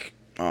like,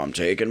 I'm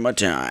taking my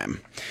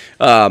time.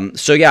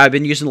 So yeah, I've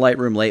been using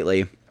Lightroom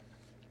lately.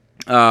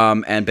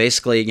 And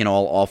basically,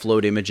 I'll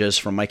offload images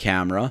from my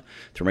camera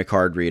through my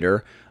card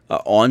reader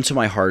onto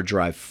my hard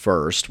drive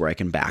first, where I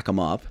can back them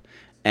up.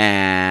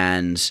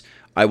 And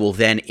I will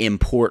then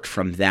import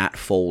from that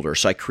folder.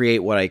 So I create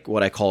what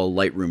I call a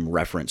Lightroom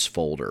reference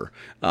folder.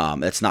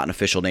 That's not an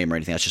official name or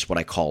anything. That's just what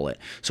I call it.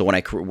 So when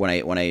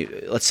I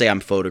let's say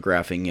I'm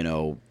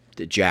photographing,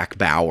 Jack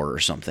Bauer or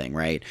something,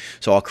 right?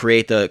 So I'll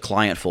create the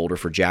client folder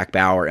for Jack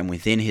Bauer, and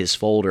within his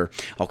folder,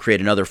 I'll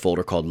create another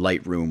folder called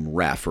Lightroom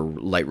Ref or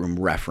Lightroom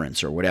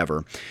Reference or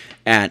whatever.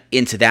 And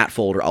into that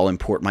folder, I'll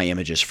import my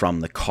images from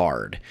the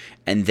card,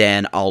 and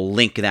then I'll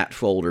link that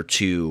folder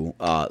to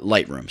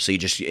Lightroom. So you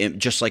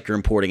just like you're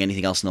importing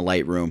anything else in the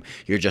Lightroom,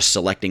 you're just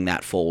selecting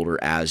that folder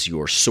as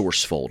your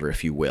source folder,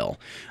 if you will.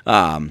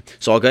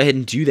 So I'll go ahead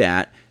and do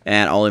that.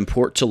 And I'll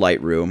import to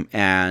Lightroom,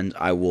 and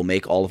I will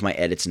make all of my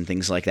edits and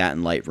things like that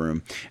in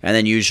Lightroom. And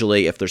then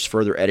usually, if there's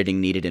further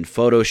editing needed in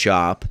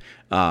Photoshop,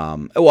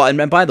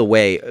 and by the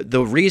way,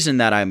 the reason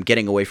that I'm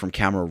getting away from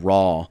Camera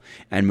Raw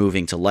and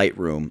moving to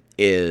Lightroom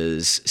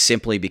is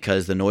simply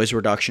because the noise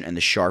reduction and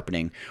the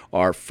sharpening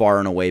are far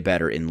and away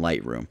better in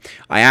Lightroom.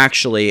 I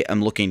actually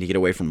am looking to get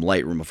away from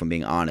Lightroom, if I'm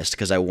being honest,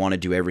 because I want to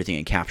do everything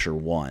in Capture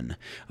One,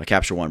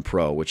 Capture One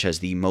Pro, which has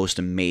the most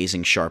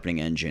amazing sharpening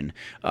engine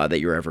that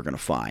you're ever going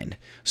to find.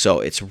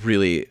 So it's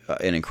really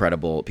an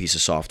incredible piece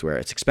of software.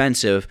 It's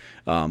expensive,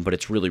 but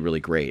it's really, really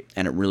great,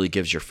 and it really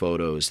gives your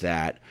photos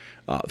that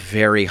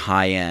very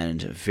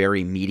high-end,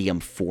 very medium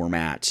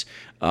format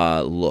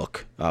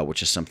look,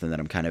 which is something that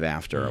I'm kind of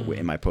after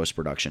in my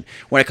post-production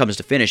when it comes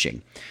to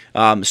finishing.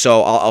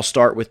 So I'll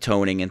start with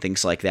toning and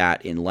things like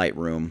that in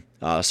Lightroom,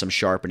 some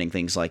sharpening,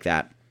 things like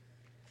that.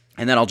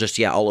 And then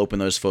I'll open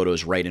those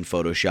photos right in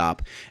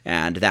Photoshop,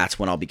 and that's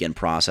when I'll begin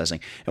processing.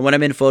 And when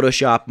I'm in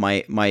Photoshop,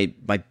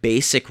 my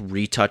basic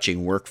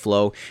retouching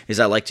workflow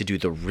is I like to do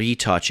the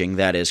retouching,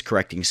 that is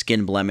correcting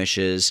skin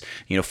blemishes,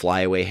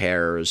 flyaway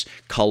hairs,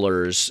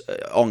 colors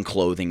on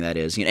clothing, that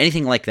is,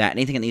 anything like that,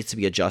 anything that needs to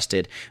be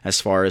adjusted as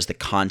far as the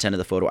content of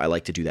the photo, I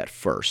like to do that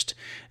first.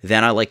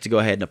 Then I like to go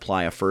ahead and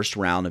apply a first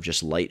round of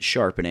just light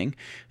sharpening.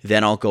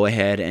 Then I'll go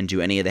ahead and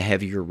do any of the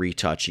heavier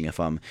retouching if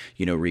I'm,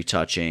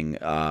 retouching,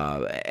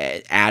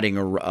 adding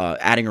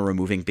or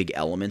removing big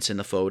elements in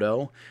the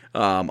photo.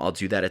 I'll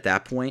do that at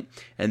that point.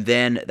 And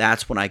then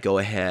that's when I go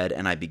ahead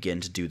and I begin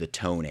to do the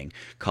toning,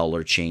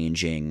 color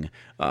changing,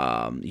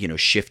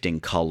 shifting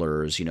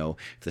colors, if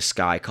the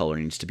sky color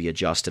needs to be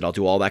adjusted, I'll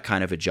do all that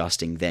kind of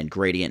adjusting, then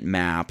gradient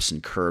maps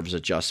and curves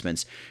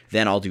adjustments.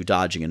 Then I'll do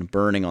dodging and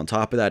burning on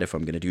top of that if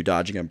I'm going to do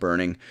dodging and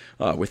burning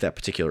with that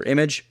particular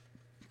image.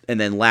 And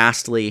then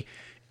lastly,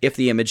 if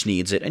the image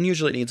needs it, and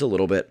usually it needs a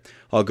little bit,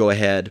 I'll go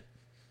ahead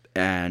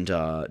and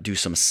do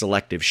some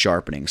selective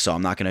sharpening. So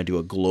I'm not going to do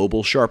a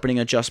global sharpening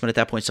adjustment at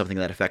that point, something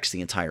that affects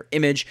the entire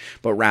image,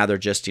 but rather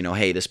just,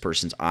 hey, this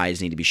person's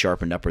eyes need to be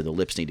sharpened up, or the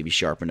lips need to be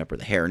sharpened up, or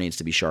the hair needs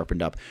to be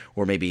sharpened up,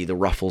 or maybe the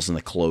ruffles in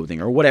the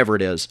clothing, or whatever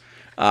it is.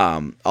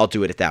 I'll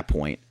do it at that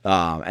point.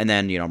 And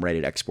then, I'm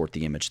ready to export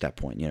the image at that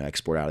point,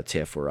 export out a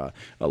TIFF or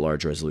a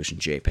large resolution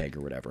JPEG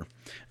or whatever.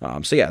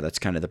 So yeah, that's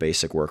kind of the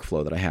basic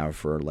workflow that I have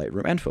for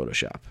Lightroom and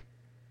Photoshop.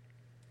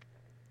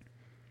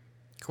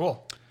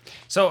 Cool.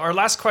 So our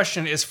last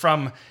question is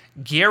from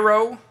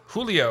Guerrero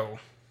Julio.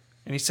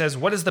 And he says,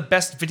 what is the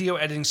best video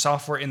editing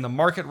software in the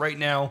market right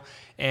now,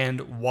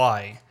 and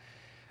why?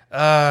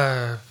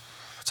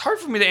 It's hard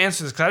for me to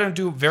answer this because I don't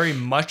do very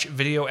much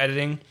video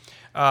editing.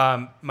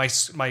 My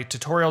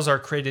tutorials are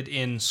created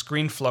in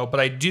ScreenFlow, but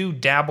I do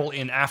dabble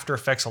in After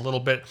Effects a little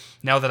bit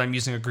now that I'm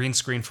using a green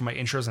screen for my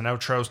intros and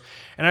outros.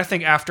 And I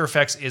think After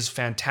Effects is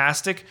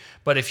fantastic,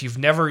 but if you've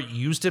never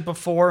used it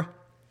before,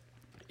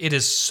 it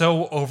is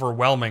so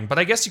overwhelming. But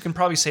I guess you can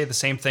probably say the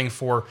same thing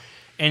for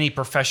any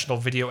professional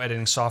video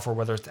editing software,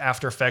 whether it's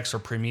After Effects or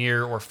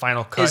Premiere or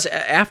Final Cut.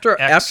 After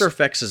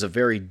Effects is a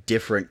very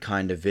different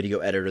kind of video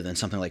editor than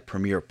something like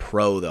Premiere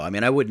Pro, though. I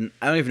mean, I don't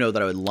even know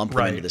that I would lump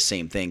them into the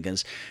same thing,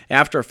 because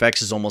After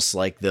Effects is almost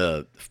like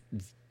the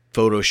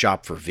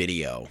Photoshop for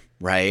video,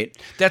 right?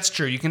 That's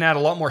true. You can add a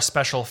lot more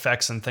special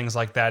effects and things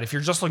like that. If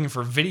you're just looking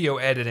for video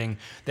editing,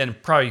 then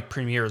probably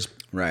Premiere is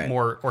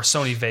more, or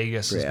Sony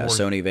Vegas is more.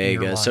 Sony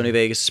Vegas. Sony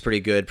Vegas is pretty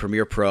good.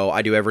 Premiere Pro,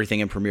 I do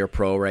everything in Premiere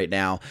Pro right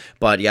now.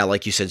 But yeah,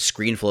 like you said,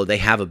 ScreenFlow, they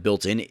have a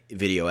built-in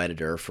video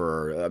editor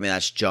for, I mean,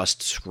 that's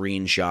just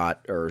screenshot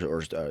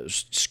or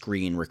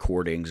screen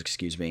recordings,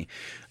 excuse me.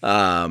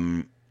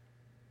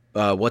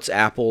 What's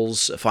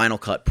Apple's Final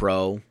Cut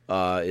Pro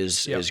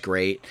is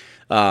great.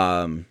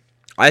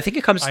 I think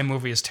it comes.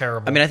 iMovie is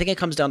terrible. I mean, I think it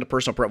comes down to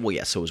personal preference. Well,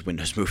 yes, so is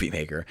Windows Movie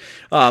Maker.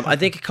 I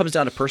think it comes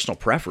down to personal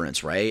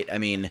preference, right? I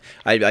mean,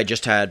 I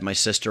just had my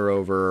sister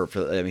over.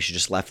 She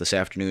just left this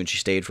afternoon. She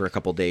stayed for a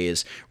couple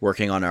days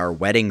working on our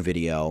wedding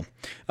video,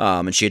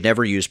 and she had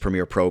never used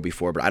Premiere Pro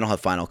before. But I don't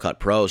have Final Cut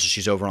Pro, so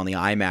she's over on the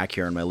iMac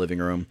here in my living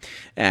room,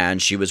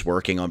 and she was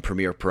working on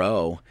Premiere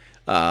Pro.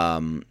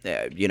 And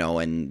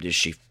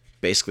she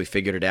basically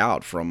figured it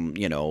out from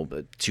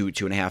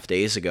 2.5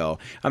 days ago.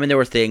 I mean, there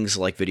were things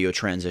like video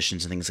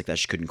transitions and things like that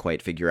she couldn't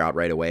quite figure out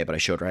right away, but I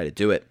showed her how to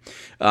do it.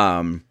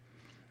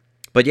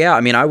 But yeah, I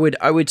mean, I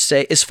would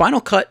say, is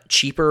Final Cut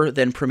cheaper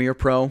than Premiere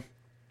Pro?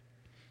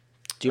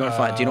 Do you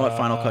know what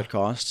Final Cut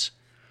costs?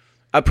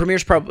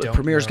 Premiere's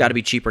got to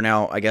be cheaper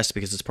now, I guess,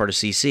 because it's part of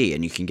CC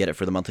and you can get it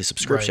for the monthly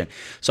subscription. Right.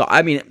 So,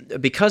 I mean,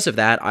 because of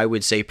that, I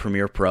would say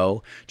Premiere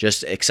Pro,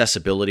 just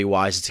accessibility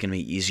wise, it's going to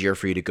be easier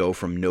for you to go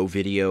from no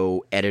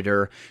video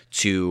editor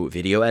to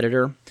video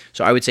editor.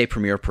 So, I would say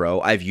Premiere Pro.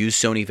 I've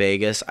used Sony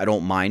Vegas. I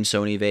don't mind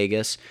Sony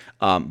Vegas,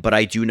 but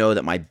I do know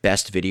that my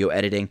best video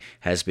editing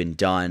has been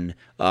done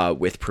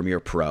with Premiere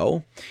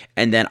Pro.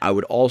 And then I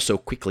would also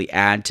quickly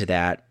add to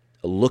that,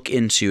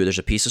 there's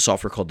a piece of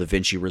software called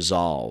DaVinci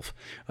Resolve,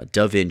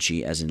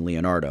 DaVinci as in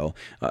Leonardo,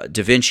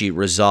 DaVinci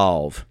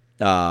Resolve.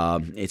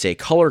 It's a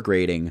color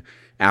grading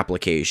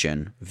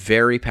application,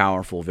 very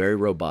powerful, very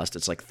robust.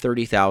 It's like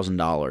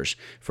 $30,000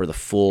 for the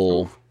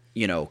full,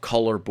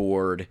 color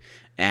board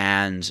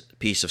and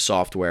piece of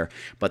software.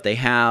 But they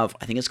have,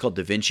 I think it's called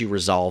DaVinci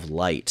Resolve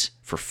Lite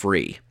for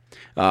free.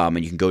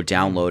 And you can go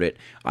download it.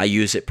 I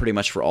use it pretty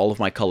much for all of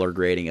my color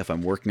grading. If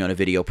I'm working on a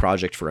video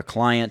project for a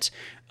client,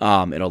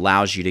 it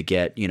allows you to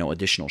get,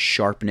 additional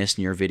sharpness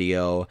in your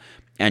video,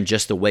 and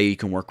just the way you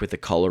can work with the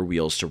color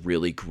wheels to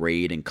really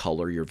grade and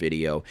color your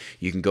video.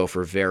 You can go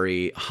for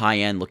very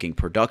high-end looking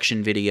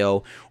production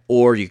video,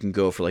 or you can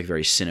go for like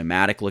very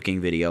cinematic looking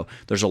video.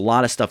 There's a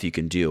lot of stuff you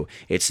can do.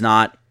 It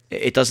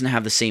doesn't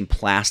have the same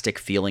plastic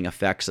feeling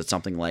effects that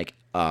something like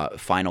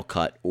Final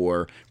Cut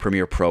or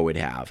Premiere Pro would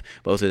have.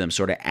 Both of them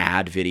sort of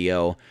add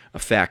video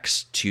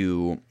effects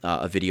to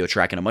a video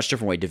track in a much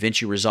different way.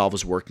 DaVinci Resolve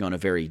is working on a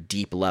very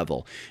deep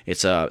level.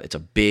 It's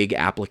a big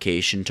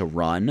application to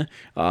run.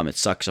 It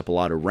sucks up a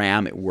lot of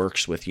RAM. It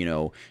works with,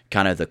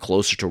 kind of the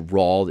closer to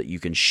RAW that you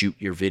can shoot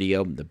your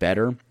video, the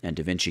better. And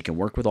DaVinci can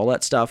work with all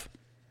that stuff.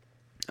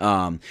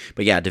 But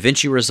yeah,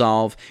 DaVinci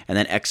Resolve, and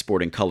then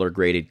exporting color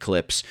graded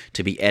clips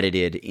to be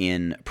edited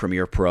in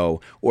Premiere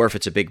Pro, or if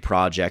it's a big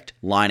project,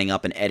 lining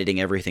up and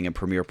editing everything in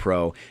Premiere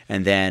Pro,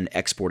 and then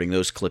exporting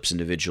those clips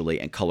individually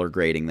and color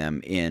grading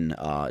them in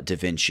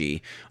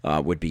DaVinci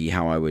would be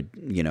how I would,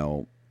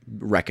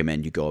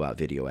 recommend you go about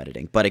video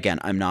editing. But again,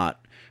 I'm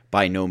not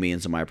by no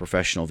means am I a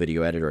professional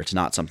video editor. It's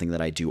not something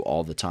that I do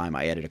all the time.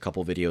 I edit a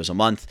couple videos a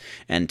month,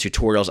 and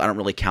tutorials, I don't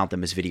really count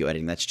them as video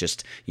editing. That's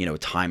just,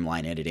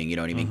 timeline editing, you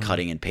know what I mean? Mm-hmm.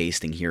 Cutting and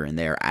pasting here and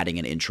there, adding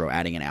an intro,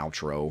 adding an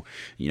outro,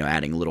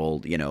 adding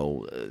little,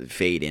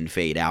 fade in,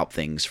 fade out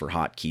things for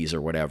hotkeys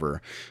or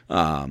whatever.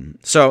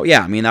 So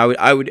yeah, I mean,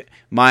 I would,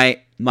 my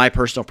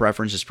personal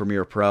preference is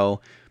Premiere Pro.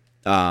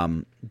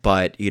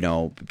 But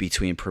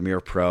between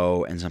Premiere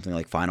Pro and something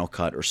like Final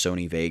Cut or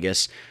Sony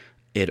Vegas,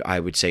 I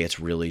would say it's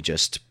really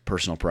just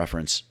personal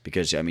preference,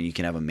 because you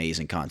can have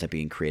amazing content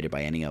being created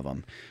by any of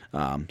them.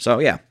 So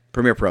yeah,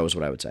 Premiere Pro is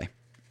what I would say.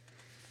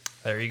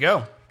 There you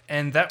go.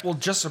 And that will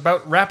just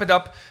about wrap it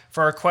up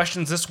for our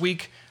questions this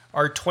week.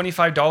 Our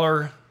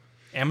 $25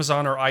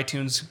 Amazon or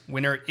iTunes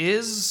winner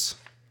is...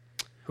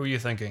 Who are you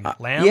thinking?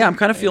 Lamb? Yeah, I'm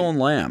kind of feeling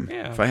Lamb.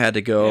 Yeah. If I had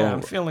to go... Yeah,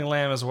 I'm feeling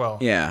Lamb as well.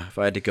 Yeah, if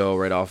I had to go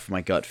right off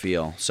my gut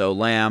feel. So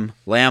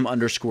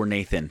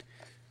Lamb_Nathan.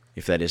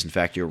 If that is in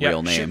fact your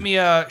real name.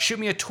 Shoot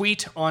me a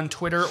tweet on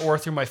Twitter or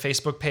through my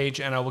Facebook page,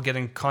 and I will get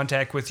in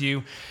contact with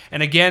you.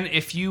 And again,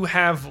 if you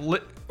have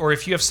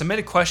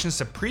submitted questions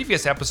to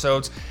previous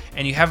episodes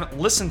and you haven't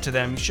listened to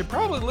them, you should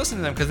probably listen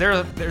to them, because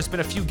there's been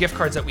a few gift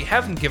cards that we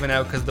haven't given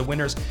out because the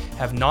winners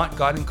have not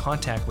got in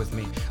contact with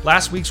me.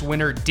 Last week's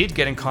winner did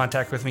get in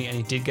contact with me, and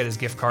he did get his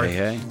gift card.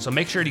 Hey. So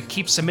make sure to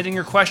keep submitting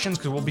your questions,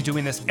 because we'll be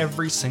doing this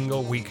every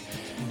single week.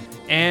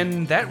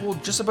 And that will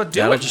just about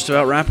do it. That'll just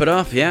about wrap it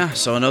up, yeah.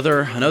 So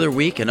another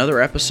week,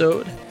 another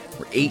episode.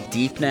 We're 8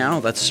 deep now.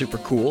 That's super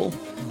cool.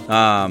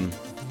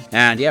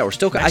 And yeah, we're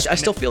still. I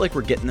still feel like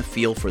we're getting the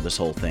feel for this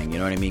whole thing. You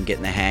know what I mean?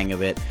 Getting the hang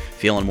of it,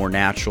 feeling more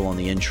natural in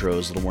the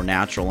intros, a little more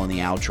natural in the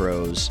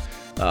outros.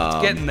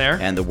 Getting there.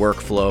 And the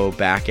workflow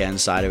back end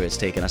side of it's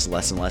taking us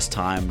less and less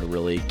time to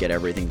really get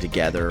everything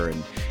together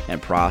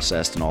and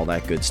processed and all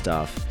that good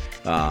stuff.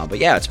 But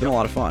yeah, it's been a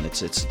lot of fun.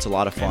 It's a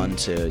lot of fun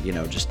to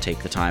just take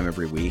the time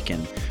every week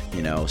and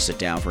sit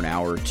down for an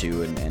hour or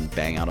two and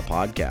bang out a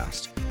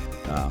podcast.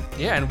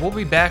 Yeah, and we'll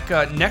be back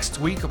next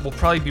week. We'll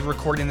probably be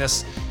recording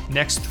this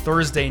next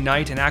Thursday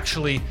night, and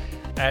actually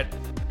at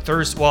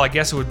I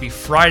guess it would be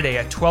Friday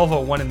at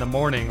 12:01 in the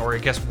morning, or I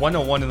guess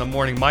 1:01 in the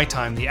morning my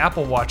time. The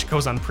Apple Watch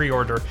goes on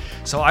pre-order,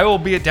 so I will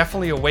be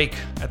definitely awake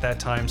at that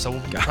time. So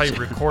we'll be probably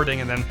recording,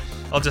 and then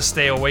I'll just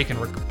stay awake and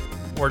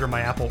order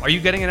my Apple. Are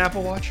you getting an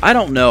Apple Watch? I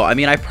don't know. I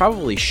mean, I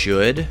probably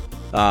should.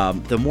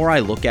 The more I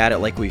look at it,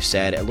 like we've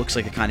said, it looks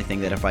like the kind of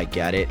thing that if I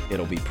get it,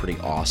 it'll be pretty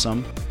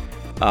awesome.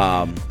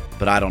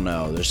 But I don't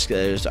know. I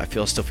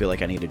still feel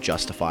like I need to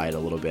justify it a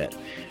little bit.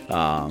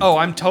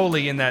 I'm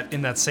totally in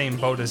that same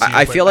boat as you.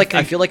 I feel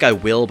like I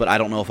will, but I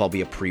don't know if I'll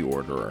be a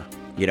pre-orderer.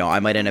 I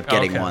might end up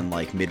getting one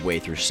like midway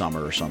through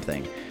summer or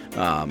something.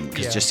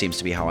 Because it just seems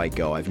to be how I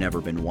go. I've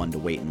never been one to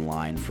wait in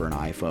line for an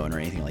iPhone or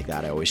anything like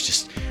that. I always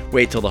just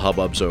wait till the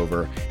hubbub's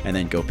over and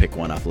then go pick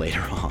one up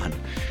later on.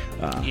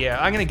 I'm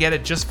going to get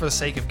it just for the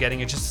sake of getting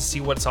it, just to see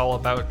what it's all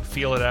about,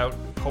 feel it out.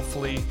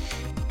 Hopefully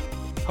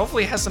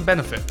it has some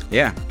benefit.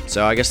 Yeah,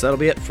 so I guess that'll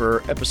be it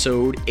for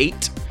episode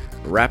 8.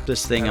 Wrap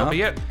this thing up. That'll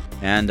be it.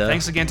 And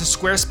thanks again to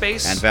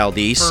Squarespace and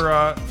Valdez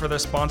for their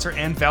sponsor,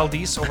 and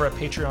Valdez over at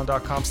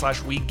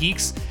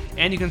patreon.com/WeGeeks.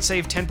 And you can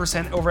save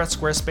 10% over at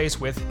Squarespace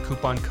with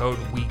coupon code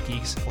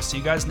WeGeeks. We'll see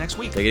you guys next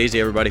week. Take it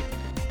easy, everybody.